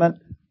commandment?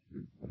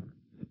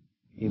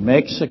 He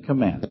makes a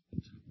commandment.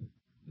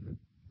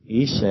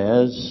 He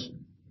says,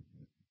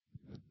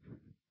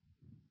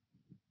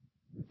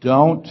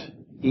 don't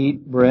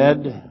eat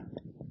bread.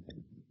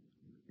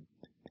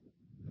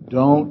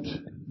 Don't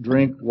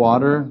drink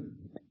water.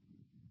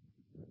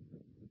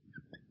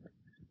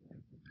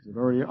 Is it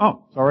already?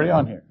 Oh, it's already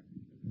on here.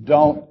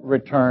 Don't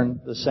return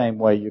the same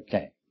way you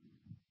came.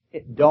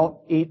 Don't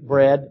eat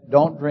bread.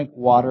 Don't drink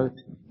water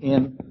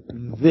in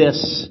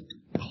this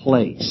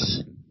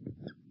place.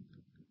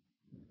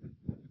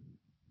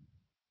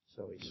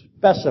 So he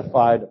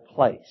specified a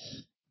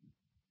place.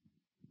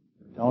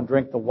 Don't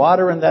drink the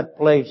water in that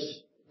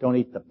place. Don't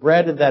eat the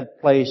bread in that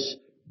place.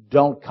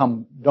 Don't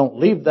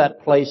leave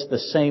that place the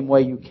same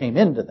way you came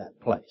into that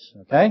place.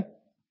 Okay?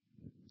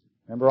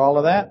 Remember all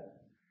of that?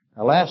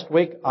 Now last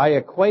week I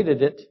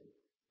equated it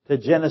to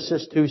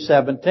Genesis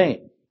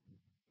 2:17,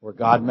 where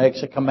God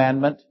makes a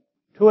commandment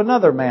to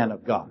another man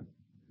of God.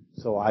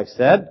 So I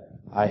said,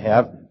 I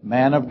have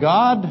man of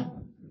God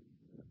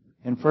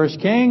in 1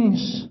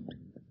 Kings,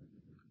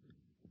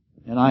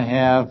 and I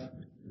have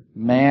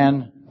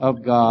man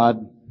of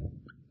God.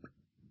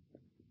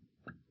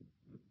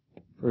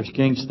 1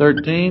 Kings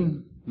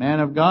 13, man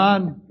of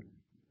God,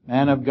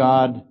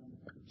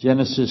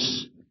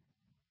 Genesis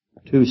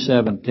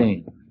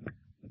 2:17.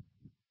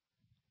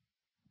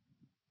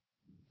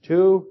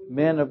 Two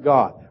men of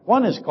God.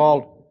 One is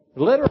called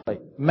literally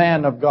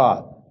man of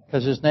God,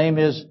 because his name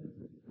is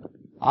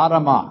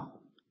Adamah.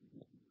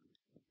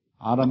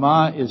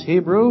 Adamah is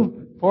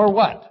Hebrew for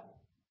what?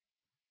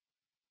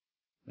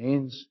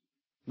 Means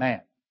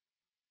man.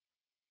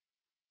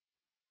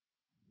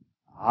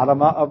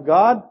 Adamah of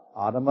God,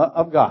 Adamah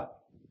of God.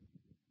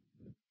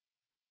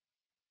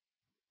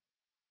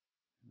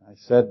 I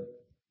said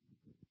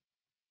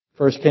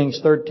 1 Kings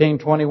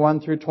 13:21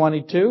 through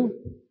 22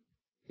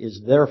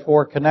 is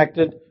therefore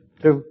connected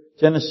to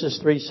Genesis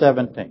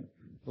 3:17.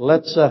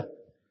 Let's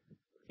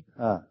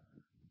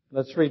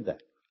read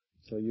that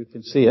so you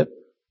can see it.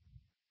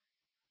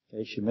 In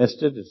case you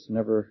missed it, it's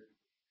never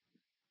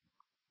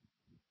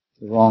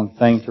the wrong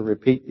thing to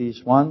repeat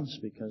these ones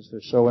because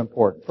they're so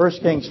important.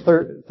 1 Kings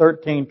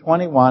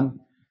 13:21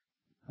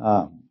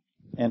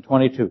 and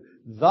 22.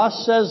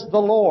 Thus says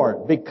the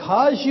Lord,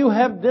 because you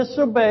have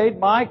disobeyed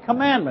my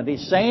commandment.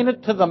 He's saying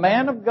it to the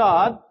man of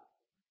God.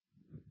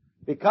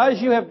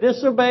 Because you have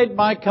disobeyed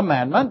my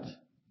commandment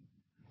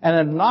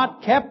and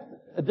have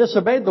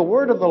disobeyed the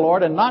word of the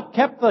Lord and not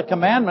kept the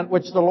commandment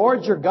which the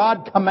Lord your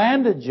God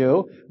commanded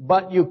you,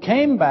 but you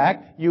came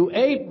back, you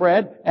ate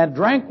bread and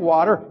drank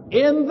water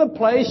in the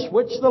place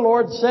which the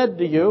Lord said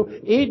to you,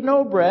 eat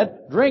no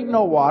bread, drink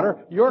no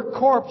water, your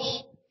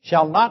corpse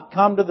shall not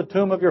come to the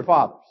tomb of your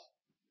fathers.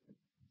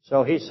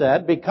 So he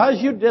said,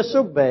 because you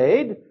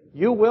disobeyed,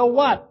 you will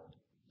what?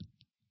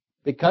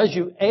 Because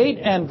you ate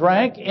and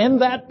drank in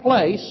that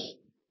place,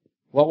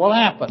 what will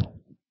happen?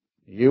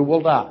 You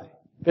will die,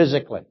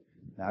 physically.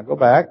 Now go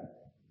back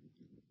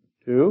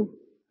to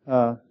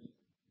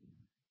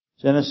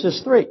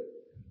Genesis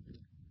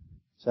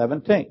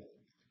 3:17.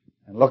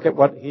 And look at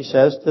what he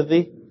says to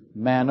the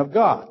man of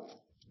God.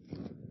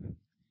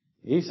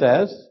 He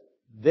says,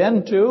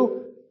 then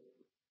to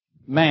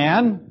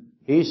man,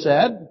 he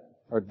said,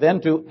 or then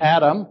to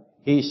Adam,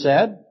 he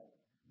said,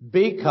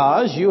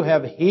 because you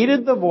have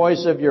heeded the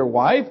voice of your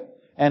wife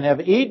and have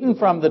eaten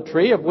from the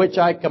tree of which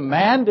I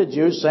commanded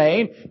you,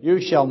 saying,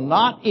 you shall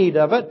not eat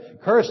of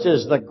it. Cursed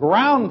is the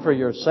ground for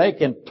your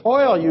sake. In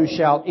toil you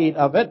shall eat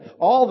of it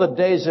all the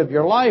days of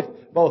your life.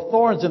 Both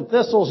thorns and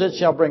thistles it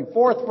shall bring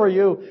forth for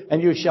you,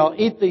 and you shall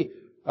eat the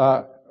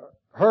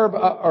herb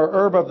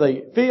of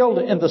the field.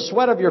 In the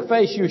sweat of your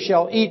face you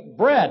shall eat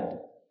bread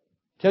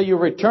till you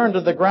return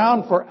to the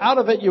ground, for out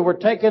of it you were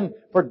taken,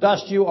 for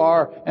dust you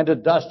are, and to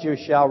dust you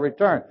shall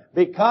return.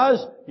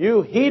 Because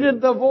you heeded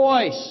the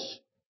voice.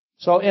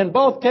 So in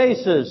both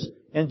cases,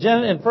 in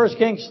 1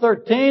 Kings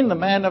 13, the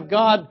man of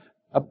God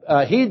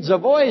heeds a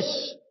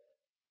voice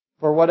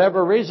for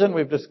whatever reason.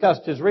 We've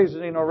discussed his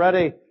reasoning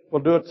already.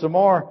 We'll do it some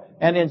more.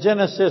 And in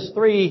Genesis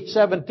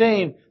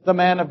 3:17, the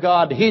man of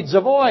God heeds a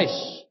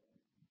voice.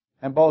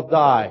 And both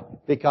die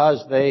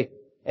because they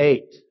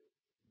ate.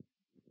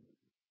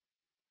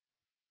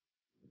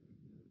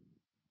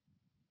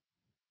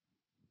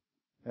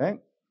 Okay?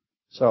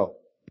 So,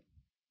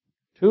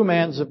 two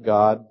men of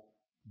God,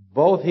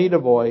 both heed a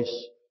voice,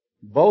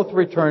 both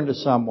return to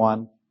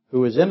someone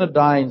who is in a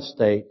dying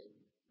state.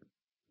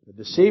 The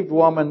deceived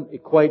woman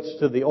equates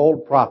to the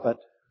old prophet.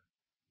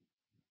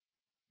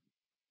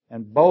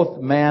 And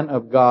both men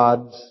of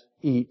God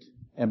eat,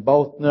 and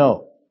both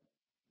know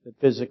that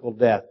physical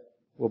death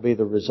will be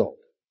the result.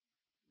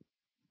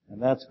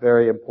 And that's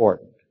very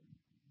important.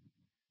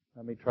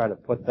 Let me try to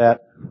put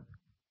that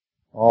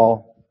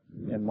all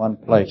in one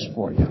place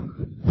for you.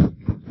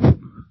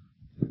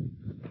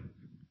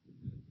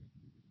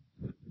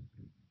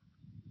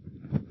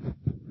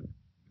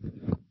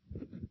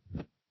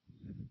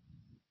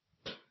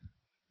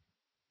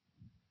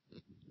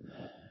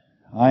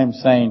 I am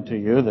saying to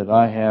you that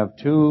I have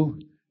two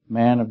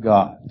men of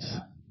gods.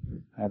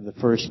 I have the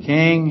 1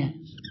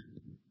 Kings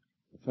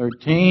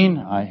 13.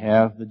 I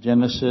have the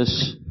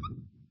Genesis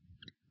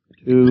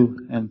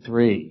 2 and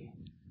 3.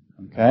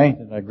 Okay?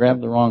 Did I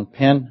grab the wrong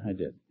pen? I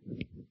did.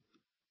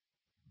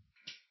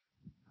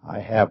 I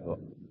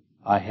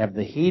have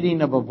the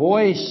heeding of a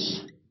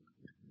voice,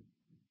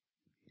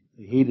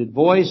 the heeded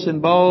voice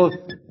in both.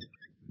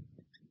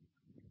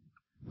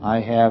 I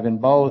have in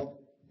both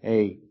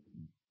a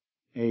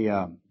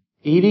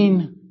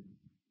eating.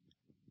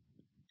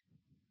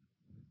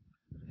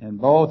 In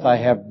both I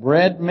have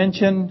bread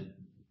mentioned.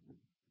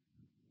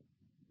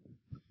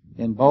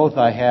 In both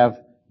I have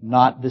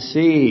not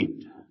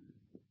deceived.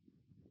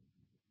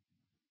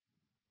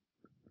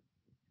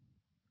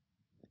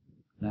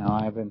 Now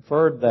I have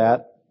inferred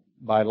that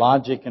by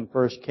logic in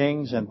 1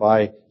 Kings and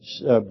by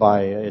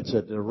it's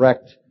a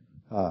direct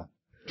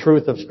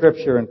truth of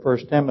Scripture in 1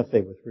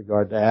 Timothy with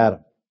regard to Adam.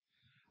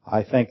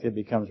 I think it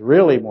becomes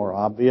really more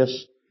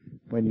obvious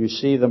when you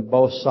see them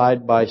both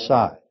side by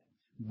side.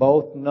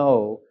 Both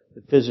know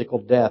that physical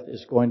death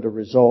is going to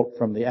result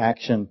from the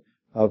action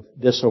of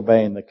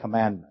disobeying the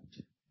commandment.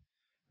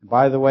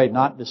 By the way,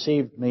 not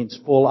deceived means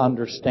full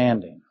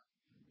understanding.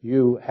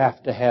 You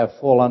have to have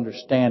full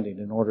understanding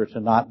in order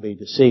to not be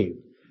deceived.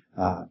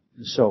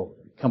 So,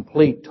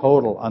 complete,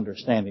 total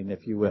understanding,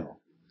 if you will.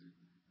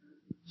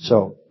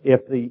 So,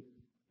 if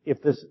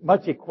this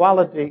much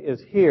equality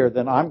is here,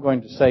 then I'm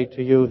going to say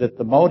to you that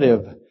the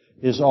motive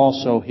is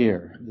also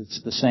here.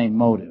 It's the same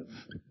motive.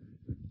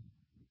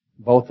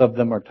 Both of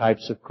them are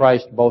types of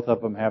Christ. Both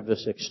of them have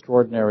this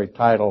extraordinary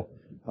title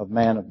of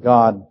man of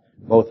God.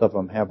 Both of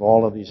them have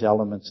all of these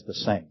elements the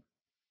same.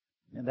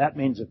 And that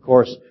means, of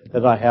course,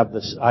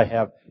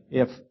 that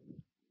if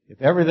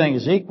everything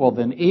is equal,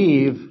 then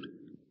Eve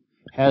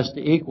has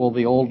to equal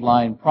the old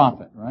line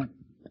prophet, right?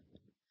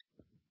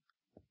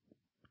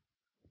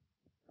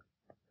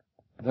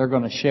 They're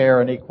going to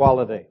share an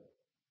equality.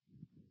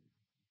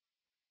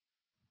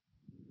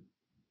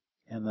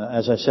 And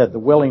as I said, the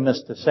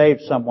willingness to save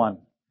someone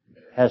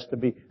has to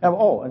be.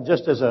 And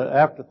just as an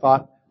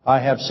afterthought, I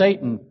have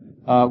Satan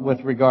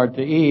with regard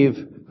to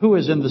Eve. Who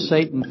is in the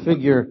Satan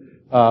figure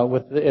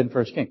in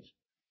 1 Kings?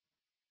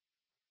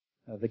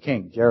 The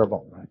king,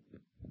 Jeroboam, right?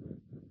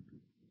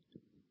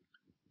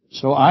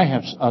 So I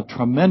have a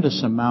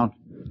tremendous amount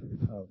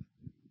of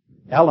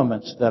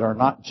elements that are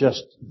not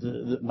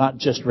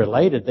just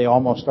related, they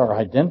almost are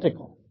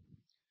identical.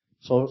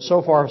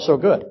 So far, so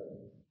good.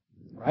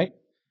 Right?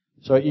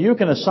 So you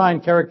can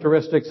assign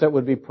characteristics that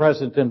would be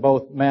present in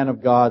both man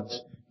of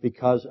Gods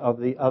because of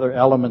the other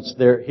elements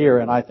there here,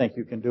 and I think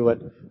you can do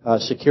it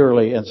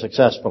securely and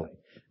successfully.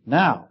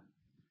 Now,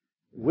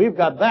 we've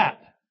got that.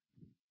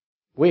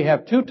 We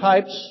have two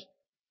types,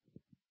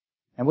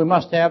 and we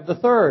must have the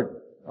third,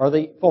 or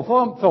the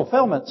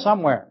fulfillment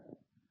somewhere.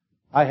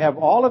 I have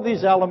all of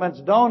these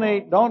elements: don't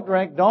eat, don't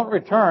drink, don't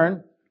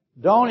return,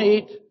 don't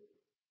eat,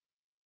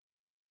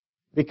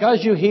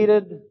 because you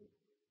heeded,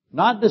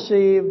 not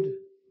deceived.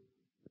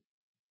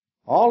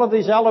 All of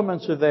these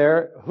elements are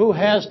there. Who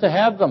has to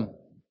have them?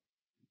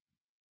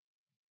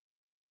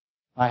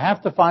 I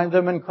have to find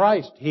them in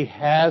Christ. He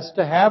has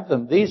to have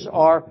them. These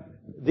are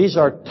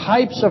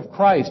types of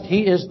Christ.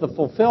 He is the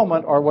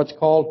fulfillment, or what's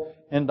called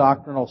in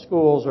doctrinal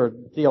schools or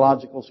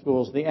theological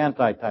schools, the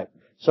antitype.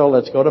 So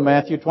let's go to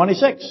Matthew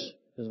 26,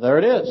 because there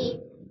it is.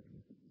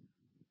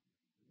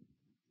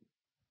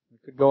 We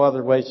could go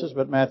other places,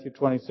 but Matthew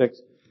 26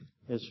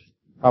 is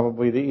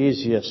probably the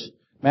easiest.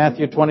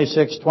 Matthew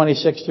 26,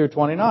 26 through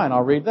 29.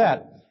 I'll read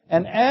that.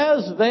 And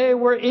as they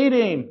were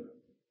eating,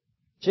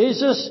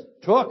 Jesus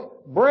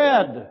took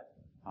bread.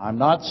 I'm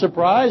not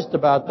surprised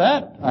about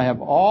that. I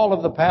have all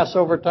of the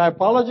Passover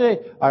typology.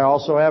 I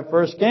also have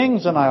 1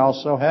 Kings, and I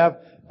also have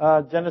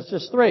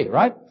Genesis 3,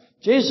 right?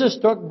 Jesus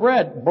took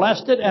bread,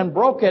 blessed it, and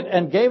broke it,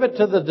 and gave it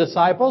to the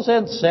disciples,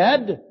 and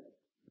said,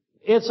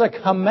 It's a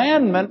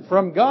commandment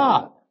from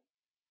God.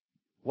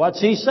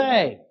 What's He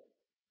say?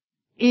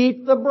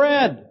 Eat the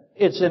bread.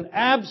 It's an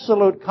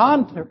absolute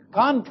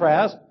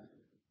contrast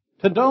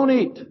to don't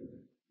eat.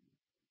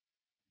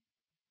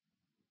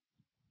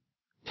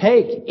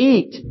 Take,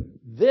 eat.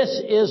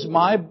 This is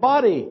my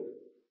body.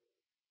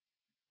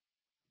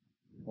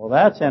 Well,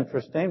 that's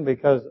interesting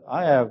because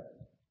I have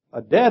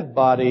a dead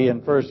body in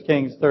 1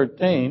 Kings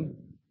 13.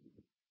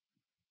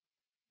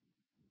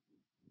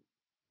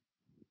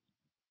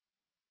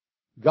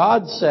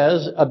 God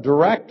says a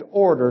direct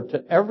order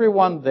to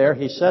everyone there.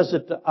 He says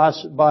it to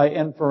us by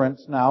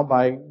inference now,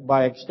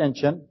 by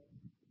extension.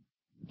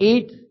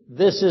 Eat,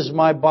 this is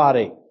my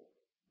body.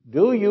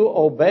 Do you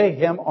obey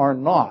Him or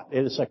not?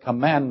 It is a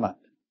commandment.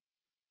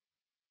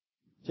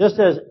 Just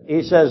as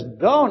He says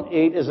don't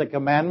eat is a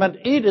commandment,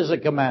 eat is a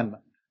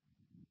commandment.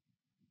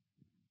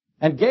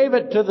 And gave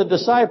it to the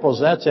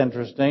disciples. That's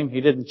interesting.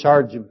 He didn't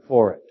charge them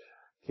for it.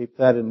 Keep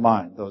that in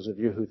mind, those of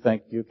you who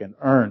think you can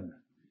earn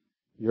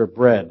your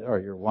bread or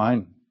your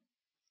wine.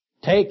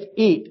 Take,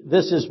 eat,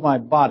 this is my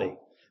body.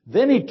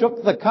 Then He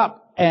took the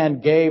cup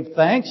and gave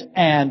thanks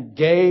and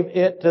gave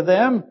it to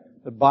them.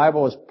 The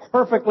Bible is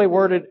perfectly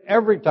worded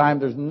every time.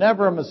 There's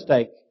never a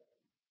mistake.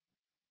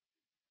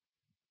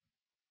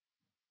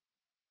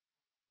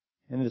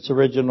 In its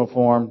original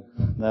form,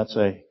 that's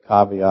a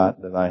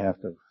caveat that I have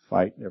to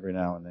fight every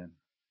now and then.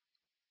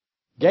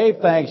 Gave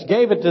thanks,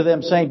 gave it to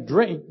them, saying,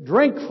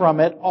 drink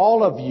from it,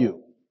 all of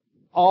you.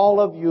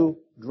 All of you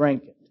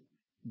drink it.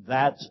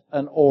 That's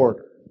an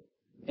order.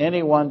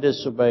 Anyone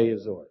disobey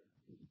His order.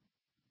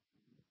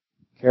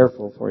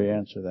 Careful before you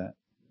answer that.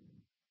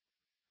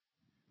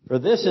 For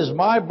this is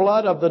my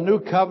blood of the new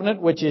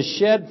covenant, which is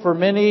shed for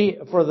many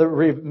for the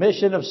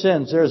remission of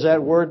sins. There's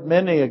that word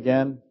many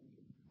again.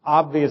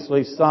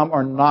 Obviously, some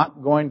are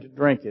not going to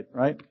drink it,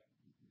 right?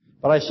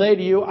 But I say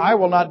to you, I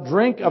will not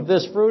drink of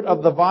this fruit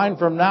of the vine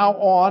from now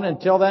on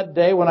until that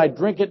day when I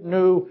drink it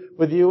new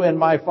with you in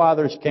my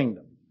Father's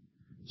kingdom.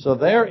 So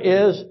there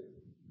is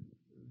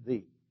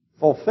the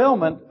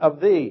fulfillment of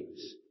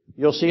these.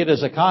 You'll see it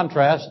as a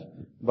contrast,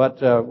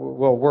 but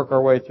we'll work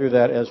our way through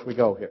that as we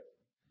go here.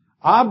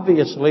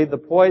 Obviously, the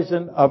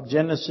poison of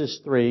Genesis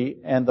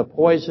 3 and the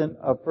poison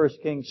of 1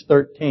 Kings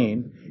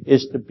 13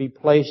 is to be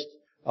placed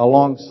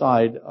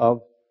alongside of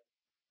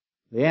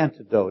the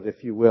antidote,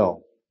 if you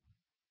will.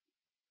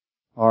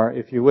 Or,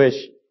 if you wish,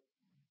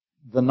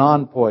 the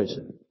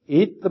non-poison.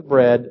 Eat the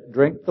bread,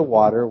 drink the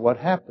water. What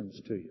happens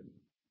to you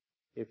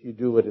if you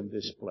do it in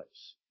this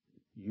place?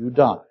 You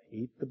die.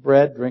 Eat the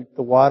bread, drink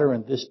the water.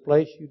 In this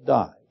place, you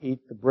die. Eat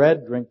the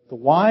bread, drink the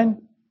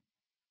wine.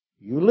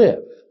 You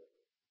live.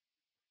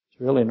 It's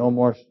really no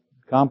more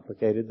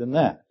complicated than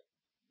that.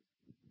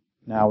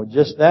 Now, with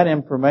just that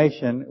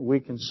information, we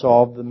can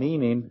solve the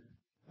meaning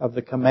of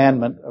the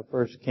commandment of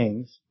 1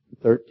 Kings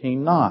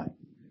 13:9.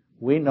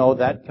 We know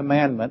that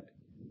commandment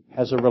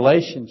has a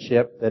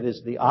relationship that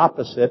is the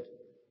opposite,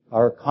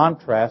 or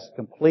contrast,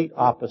 complete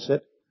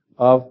opposite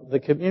of the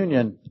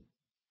communion.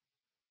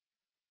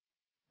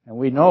 And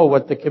we know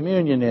what the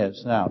communion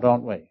is now,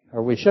 don't we?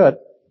 Or we should.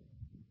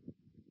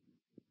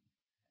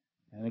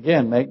 And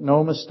again, make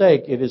no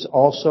mistake, it is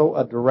also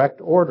a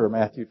direct order,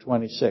 Matthew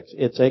 26.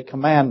 It's a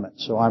commandment.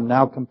 So I'm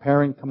now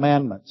comparing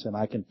commandments, and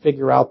I can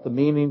figure out the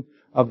meaning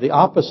of the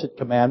opposite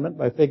commandment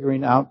by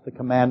figuring out the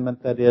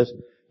commandment that is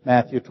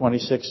Matthew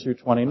 26 through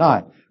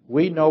 29.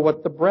 We know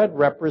what the bread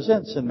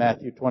represents in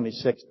Matthew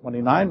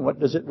 26:29. What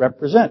does it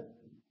represent?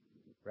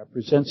 It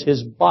represents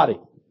His body.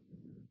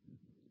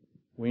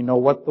 We know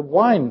what the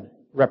wine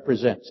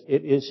represents.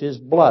 It is His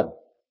blood.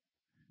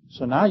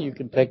 So now you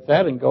can take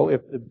that and go,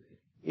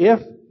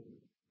 if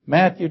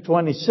Matthew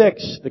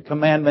 26, the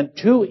commandment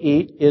to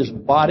eat, is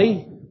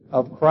body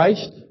of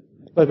Christ,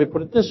 let me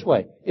put it this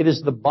way. It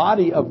is the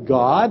body of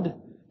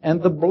God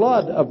and the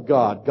blood of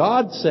God.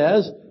 God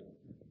says,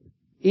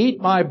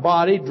 eat my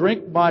body,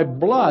 drink my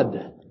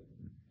blood,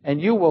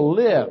 and you will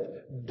live.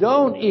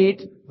 Don't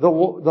eat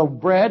the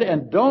bread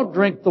and don't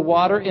drink the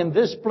water in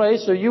this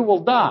place or you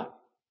will die.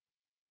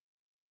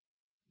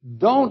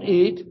 Don't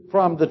eat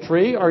from the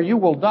tree or you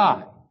will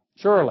die,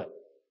 surely.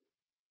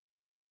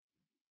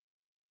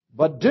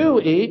 But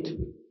do eat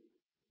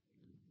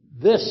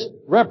this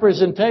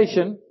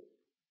representation,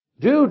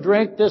 do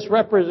drink this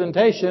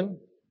representation,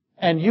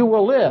 and you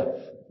will live.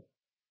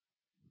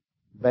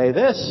 Obey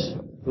this,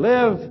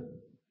 live.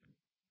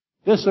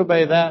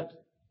 Disobey that,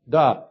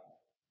 die.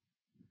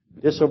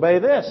 Disobey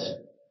this,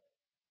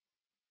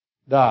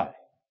 die.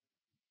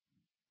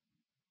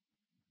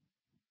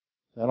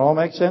 Does that all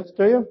make sense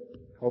to you?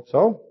 Hope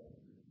so.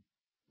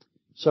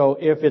 So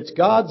if it's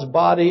God's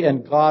body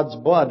and God's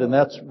blood, and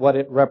that's what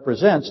it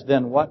represents,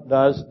 then what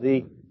does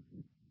the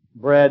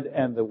bread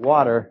and the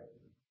water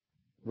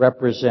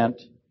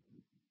represent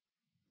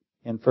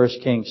in 1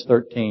 Kings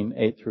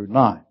 13:8 through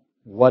 9?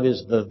 What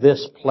is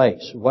this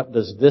place? What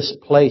does this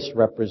place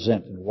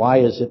represent, and why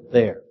is it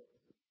there?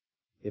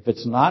 If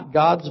it's not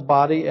God's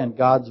body and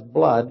God's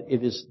blood,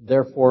 it is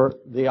therefore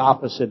the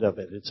opposite of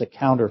it. It's a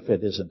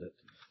counterfeit, isn't it?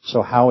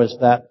 So how is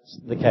that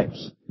the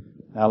case?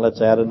 Now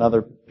let's add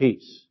another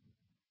piece.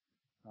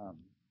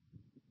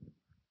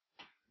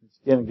 It's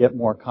going to get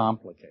more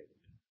complicated.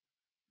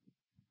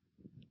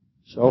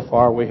 So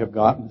far we have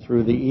gotten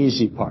through the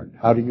easy part.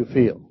 How do you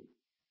feel?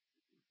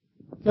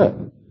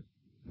 Good.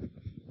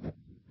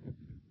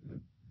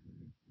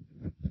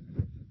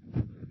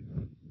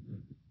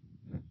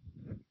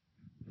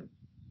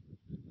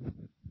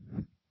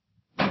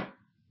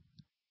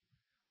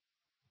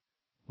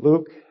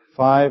 Luke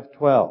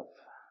 5:12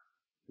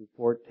 through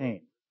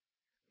 14.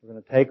 We're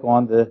going to take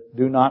on the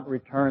do not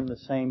return the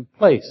same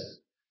place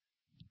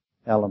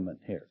element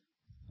here.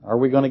 Are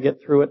we going to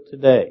get through it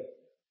today?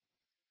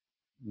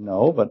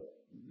 No, but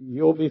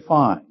you'll be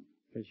fine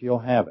because you'll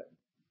have it.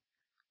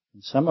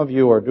 And some of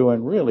you are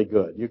doing really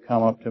good. You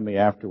come up to me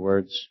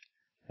afterwards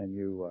and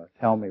you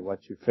tell me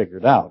what you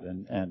figured out,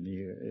 and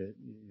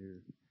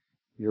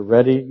you're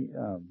ready.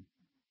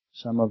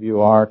 Some of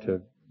you are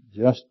to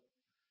just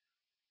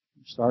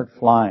start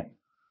flying.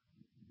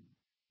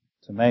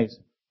 It's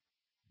amazing.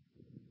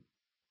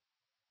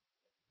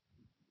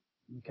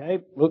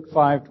 Okay, Luke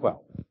 5:12.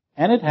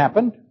 And it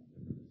happened,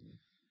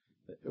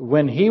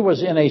 when he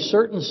was in a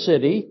certain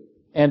city,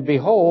 and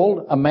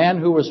behold, a man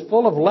who was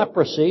full of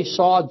leprosy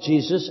saw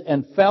Jesus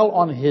and fell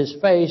on his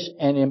face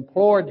and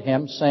implored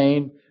him,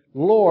 saying,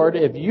 Lord,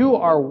 if you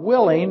are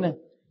willing,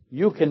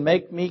 you can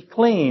make me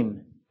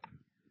clean.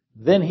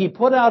 Then he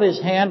put out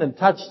his hand and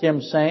touched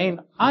him, saying,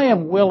 I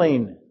am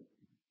willing,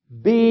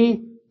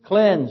 be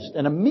cleansed.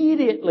 And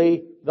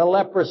immediately the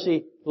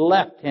leprosy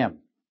left him.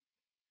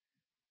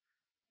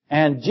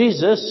 And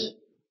Jesus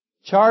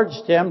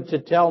charged him to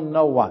tell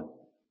no one.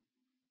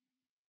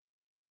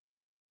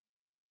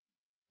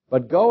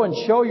 But go and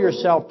show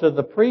yourself to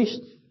the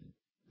priest.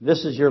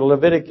 This is your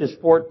Leviticus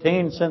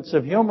 14 sense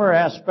of humor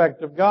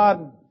aspect of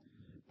God.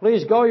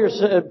 Please go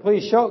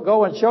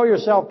and show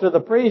yourself to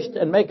the priest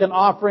and make an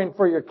offering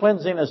for your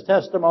cleansing as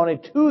testimony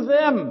to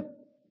them.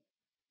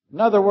 In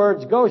other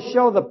words, go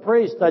show the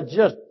priest that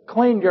just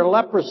cleaned your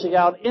leprosy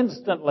out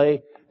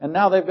instantly, and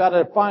now they've got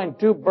to find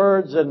 2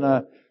 birds and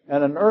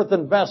an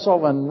earthen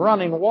vessel and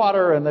running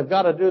water, and they've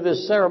got to do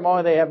this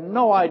ceremony. They have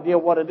no idea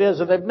what it is,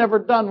 and they've never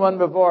done one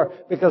before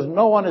because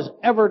no one has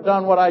ever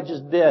done what I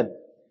just did.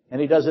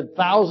 And he does it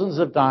thousands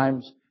of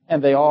times,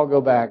 and they all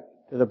go back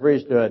to the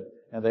priesthood,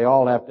 and they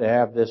all have to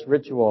have this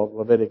ritual of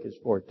Leviticus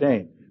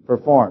 14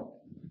 performed.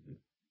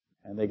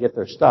 And they get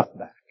their stuff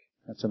back.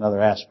 That's another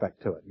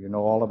aspect to it. You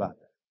know all about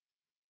that.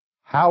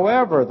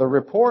 However, the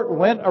report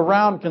went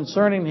around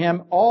concerning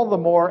him all the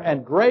more,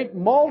 and great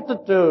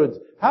multitudes.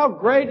 How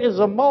great is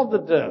a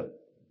multitude?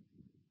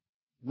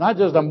 Not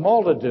just a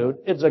multitude,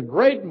 it's a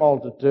great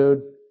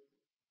multitude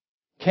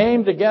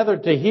came together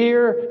to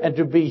hear and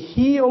to be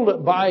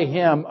healed by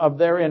him of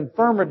their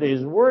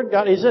infirmities. Word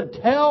God, he said,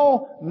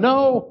 tell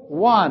no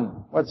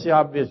one. What's the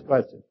obvious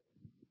question?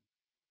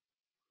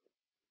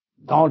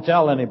 Don't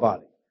tell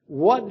anybody.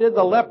 What did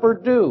the leper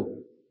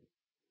do?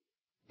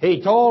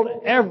 He told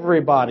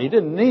everybody. He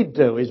didn't need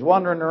to. He's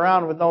wandering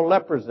around with no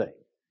leprosy.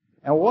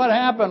 And what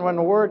happened when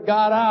the word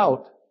got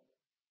out?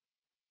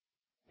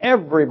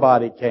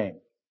 Everybody came.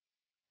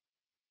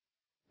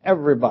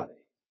 Everybody.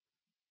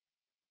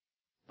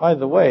 By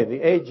the way,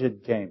 the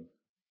aged came.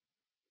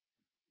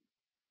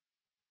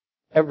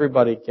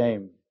 Everybody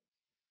came.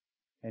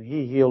 And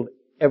he healed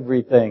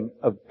everything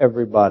of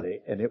everybody.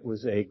 And it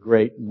was a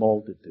great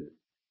multitude.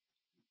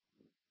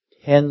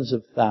 Tens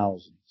of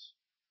thousands.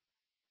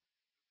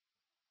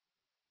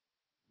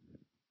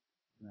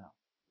 Now,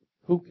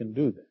 who can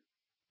do that?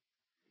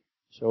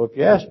 So if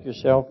you ask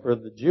yourself, were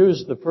the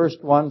Jews the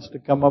first ones to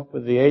come up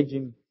with the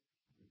aging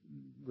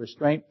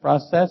restraint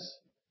process?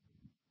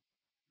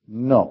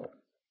 No.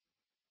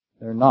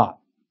 They're not.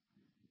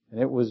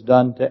 And it was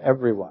done to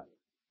everyone.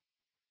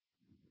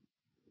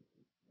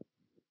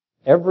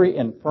 Every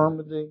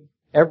infirmity,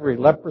 every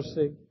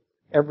leprosy,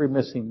 every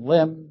missing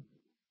limb,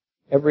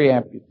 every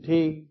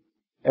amputee,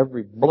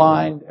 every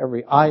blind,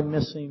 every eye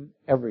missing,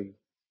 everything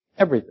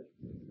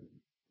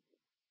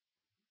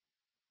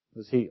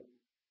was healed.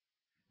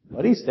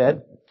 But he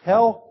said,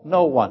 tell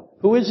no one.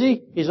 Who is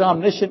he? He's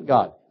omniscient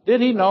God. Did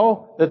he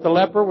know that the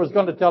leper was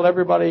going to tell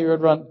everybody he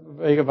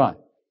could find?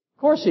 Of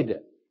course he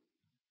did.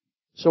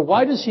 So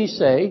why does he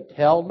say,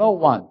 tell no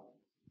one?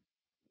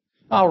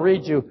 I'll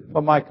read you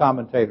what my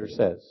commentator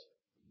says.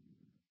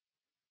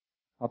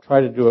 I'll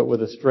try to do it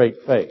with a straight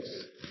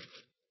face.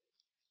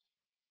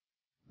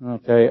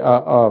 Okay,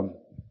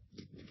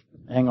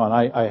 hang on,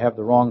 I have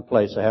the wrong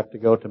place. I have to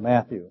go to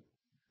Matthew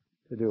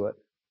to do it.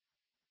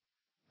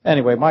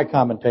 Anyway, my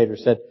commentator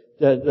said,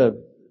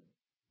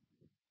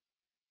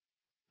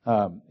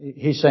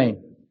 he's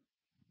saying,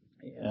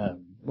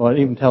 well, it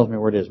even tells me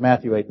where it is,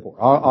 Matthew 8:4.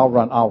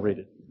 I'll read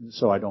it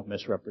so I don't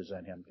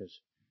misrepresent him, because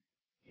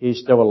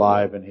he's still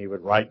alive and he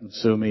would write and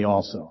sue me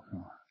also.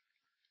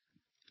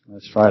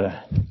 Let's try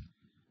to,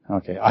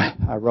 okay,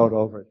 I wrote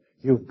over it.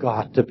 You've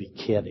got to be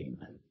kidding.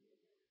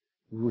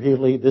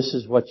 Really? This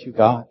is what you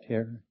got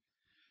here?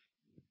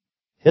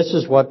 This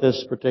is what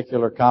this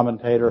particular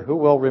commentator, who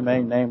will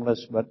remain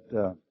nameless, but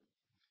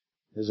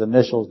his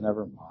initials,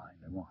 never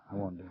mind. I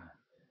won't do that.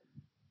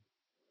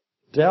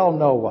 Tell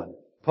no one.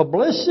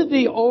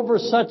 Publicity over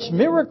such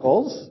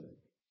miracles,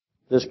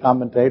 this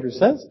commentator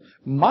says,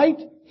 might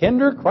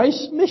hinder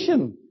Christ's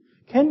mission.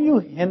 Can you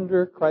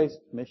hinder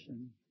Christ's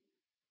mission?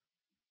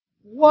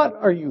 What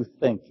are you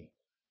thinking?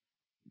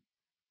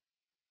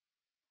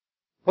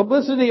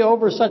 Publicity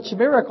over such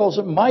miracles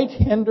might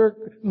hinder,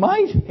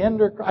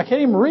 I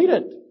can't even read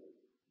it.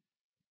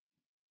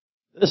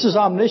 This is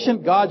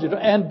omniscient God,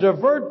 and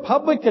divert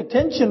public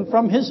attention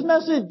from His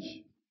message.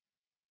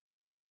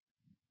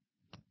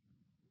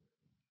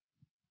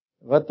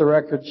 Let the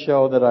records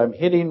show that I'm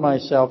hitting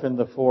myself in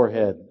the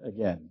forehead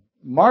again.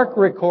 Mark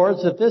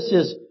records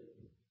that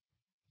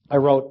I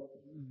wrote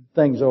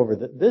things over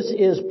that. This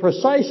is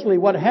precisely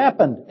what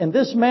happened. In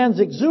this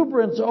man's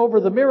exuberance over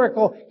the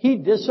miracle, he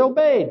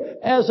disobeyed.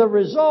 As a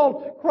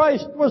result,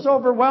 Christ was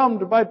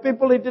overwhelmed by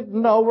people he didn't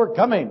know were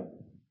coming.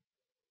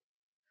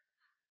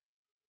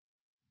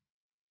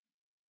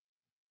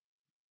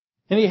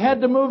 And he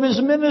had to move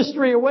his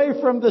ministry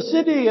away from the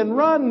city and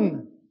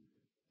run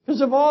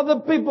because of all the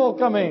people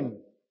coming.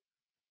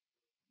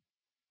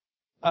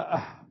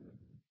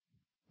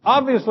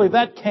 Obviously,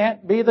 that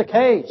can't be the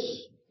case.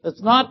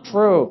 It's not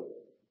true.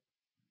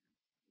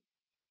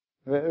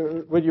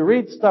 When you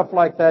read stuff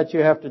like that,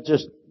 you have to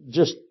just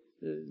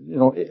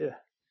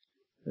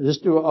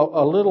do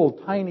a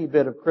little tiny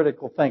bit of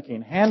critical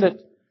thinking. Hand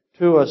it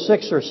to a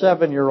 6 or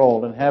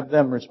 7-year-old and have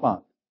them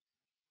respond.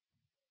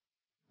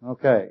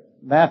 Okay.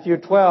 Matthew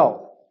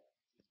 12,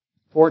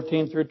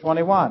 14 through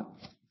 21.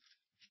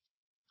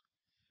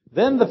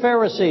 Then the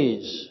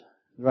Pharisees,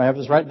 do I have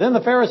this right? Then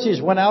the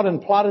Pharisees went out and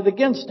plotted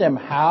against him,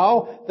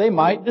 how they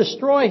might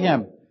destroy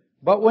him.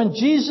 But when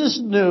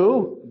Jesus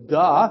knew,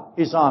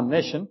 he's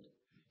omniscient,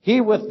 he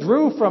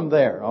withdrew from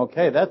there.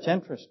 Okay, that's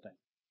interesting.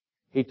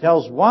 He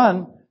tells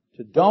one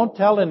to don't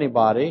tell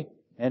anybody,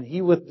 and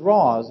he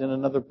withdraws in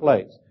another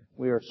place.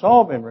 We are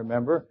solving,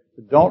 remember,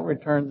 to don't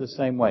return the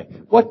same way.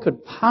 What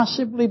could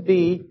possibly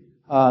be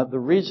the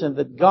reason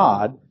that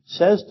God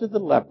says to the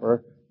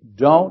leper,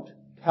 don't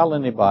tell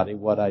anybody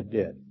what I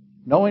did,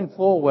 knowing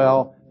full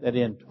well that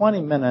in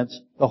 20 minutes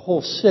the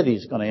whole city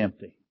is going to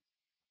empty?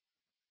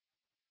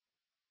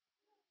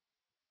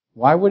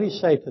 Why would he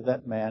say to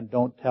that man,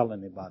 don't tell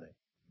anybody?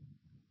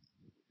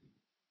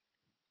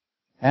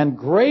 And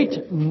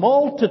great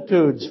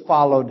multitudes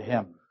followed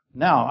him.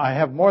 Now, I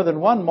have more than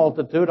one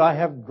multitude. I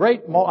have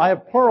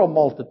plural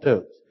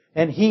multitudes.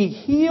 And he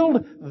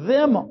healed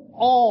them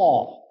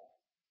all.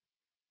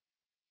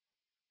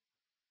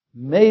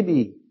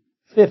 Maybe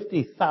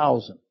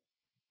 50,000.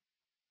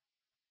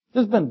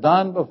 This has been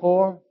done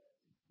before.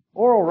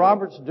 Oral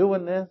Roberts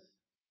doing this.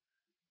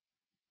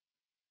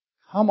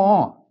 Come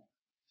on.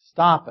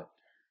 Stop it.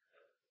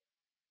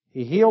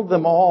 He healed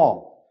them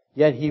all.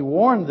 Yet he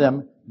warned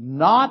them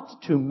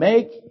not to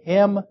make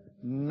him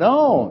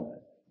known.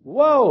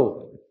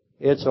 Whoa!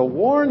 It's a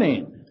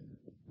warning.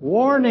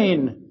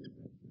 Warning.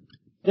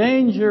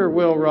 Danger,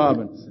 Will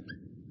Robinson.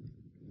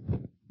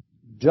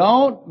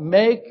 Don't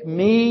make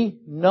me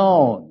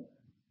known.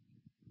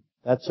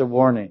 That's a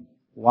warning.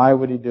 Why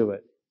would he do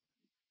it?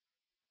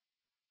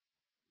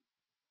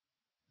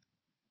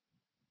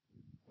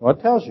 Well,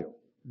 it tells you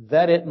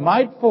that it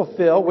might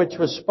fulfill which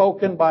was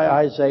spoken by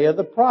Isaiah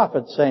the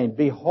prophet, saying,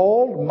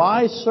 behold,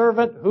 my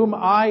servant whom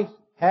I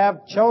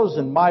have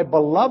chosen, my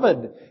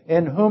beloved,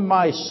 in whom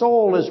my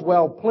soul is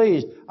well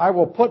pleased. I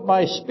will put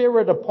my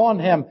spirit upon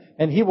him,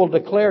 and he will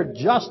declare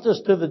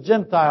justice to the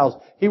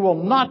Gentiles. He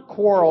will not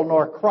quarrel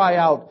nor cry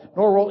out,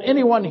 nor will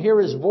anyone hear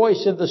his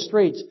voice in the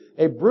streets.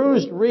 A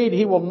bruised reed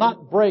he will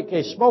not break,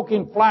 a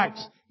smoking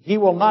flax he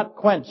will not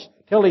quench,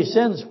 till he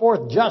sends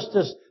forth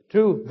justice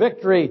to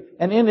victory,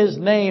 and in his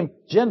name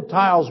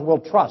Gentiles will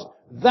trust.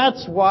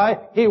 That's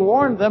why he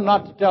warned them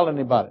not to tell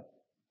anybody.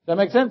 Does that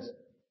make sense?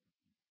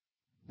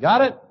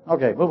 Got it?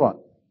 Okay, move on.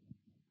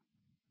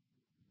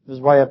 This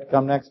is why you have to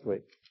come next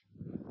week.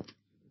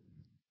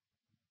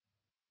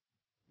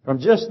 From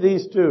just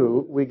these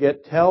two, we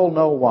get tell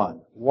no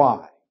one.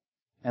 Why?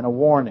 And a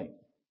warning.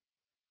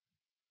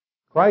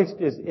 Christ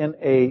is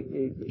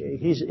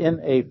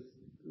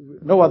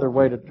no other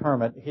way to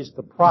term it, he's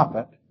the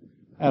prophet.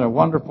 I had a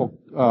wonderful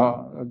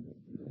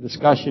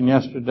discussion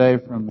yesterday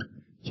from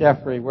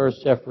Jeffrey.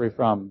 Where's Jeffrey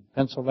from?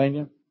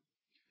 Pennsylvania?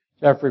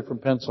 Jeffrey from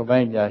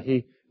Pennsylvania.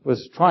 He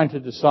was trying to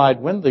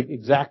decide when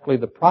exactly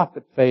the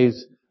prophet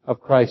phase of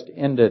Christ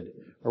ended,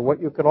 or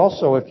what you could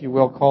also, if you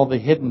will, call the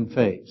hidden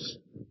phase.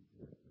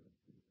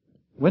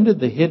 When did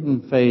the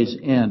hidden phase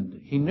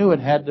end? He knew it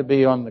had to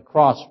be on the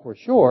cross for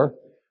sure,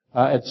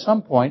 at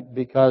some point,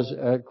 because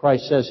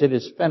Christ says it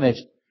is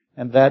finished,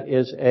 and that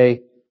is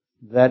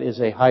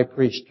a high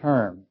priest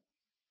term.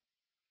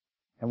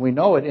 And we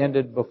know it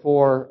ended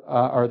before,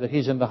 or that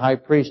he's in the high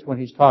priest when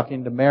he's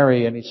talking to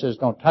Mary, and he says,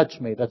 don't touch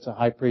me. That's a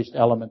high priest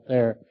element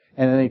there.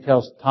 And then he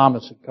tells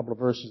Thomas a couple of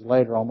verses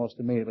later, almost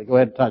immediately, go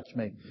ahead and touch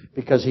me,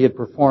 because he had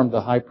performed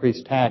the high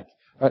priest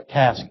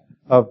task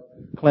of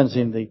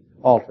cleansing the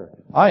altar.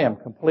 I am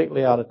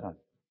completely out of time.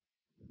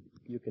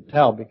 You could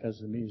tell because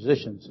the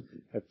musicians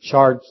have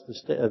charged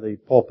the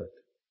pulpit.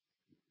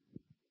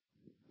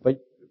 But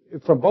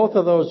from both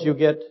of those you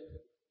get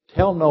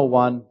tell no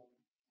one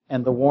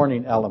and the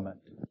warning element.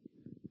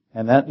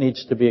 And that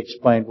needs to be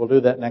explained. We'll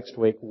do that next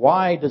week.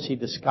 Why does he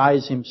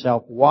disguise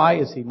himself? Why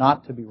is he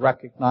not to be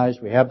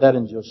recognized? We have that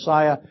in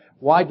Josiah.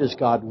 Why does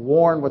God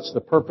warn? What's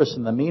the purpose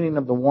and the meaning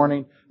of the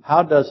warning?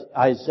 How does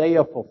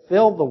Isaiah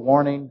fulfill the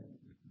warning?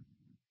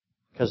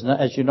 Because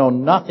as you know,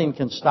 nothing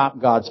can stop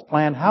God's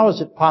plan. How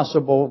is it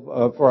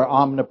possible for an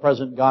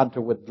omnipresent God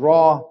to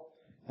withdraw?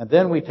 And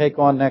then we take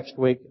on next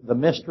week the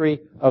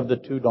mystery of the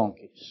two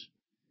donkeys.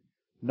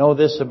 Know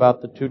this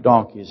about the two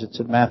donkeys. It's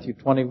in Matthew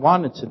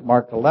 21, it's in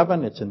Mark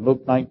 11, it's in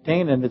Luke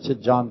 19, and it's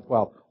in John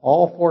 12.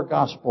 All four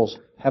Gospels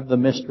have the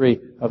mystery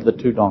of the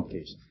two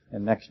donkeys.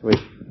 And next week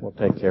we'll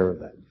take care of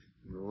that.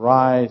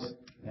 Rise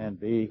and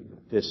be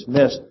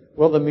dismissed.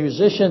 Will the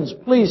musicians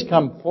please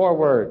come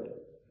forward?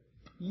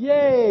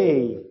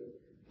 Yay!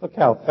 Look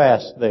how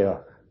fast they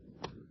are.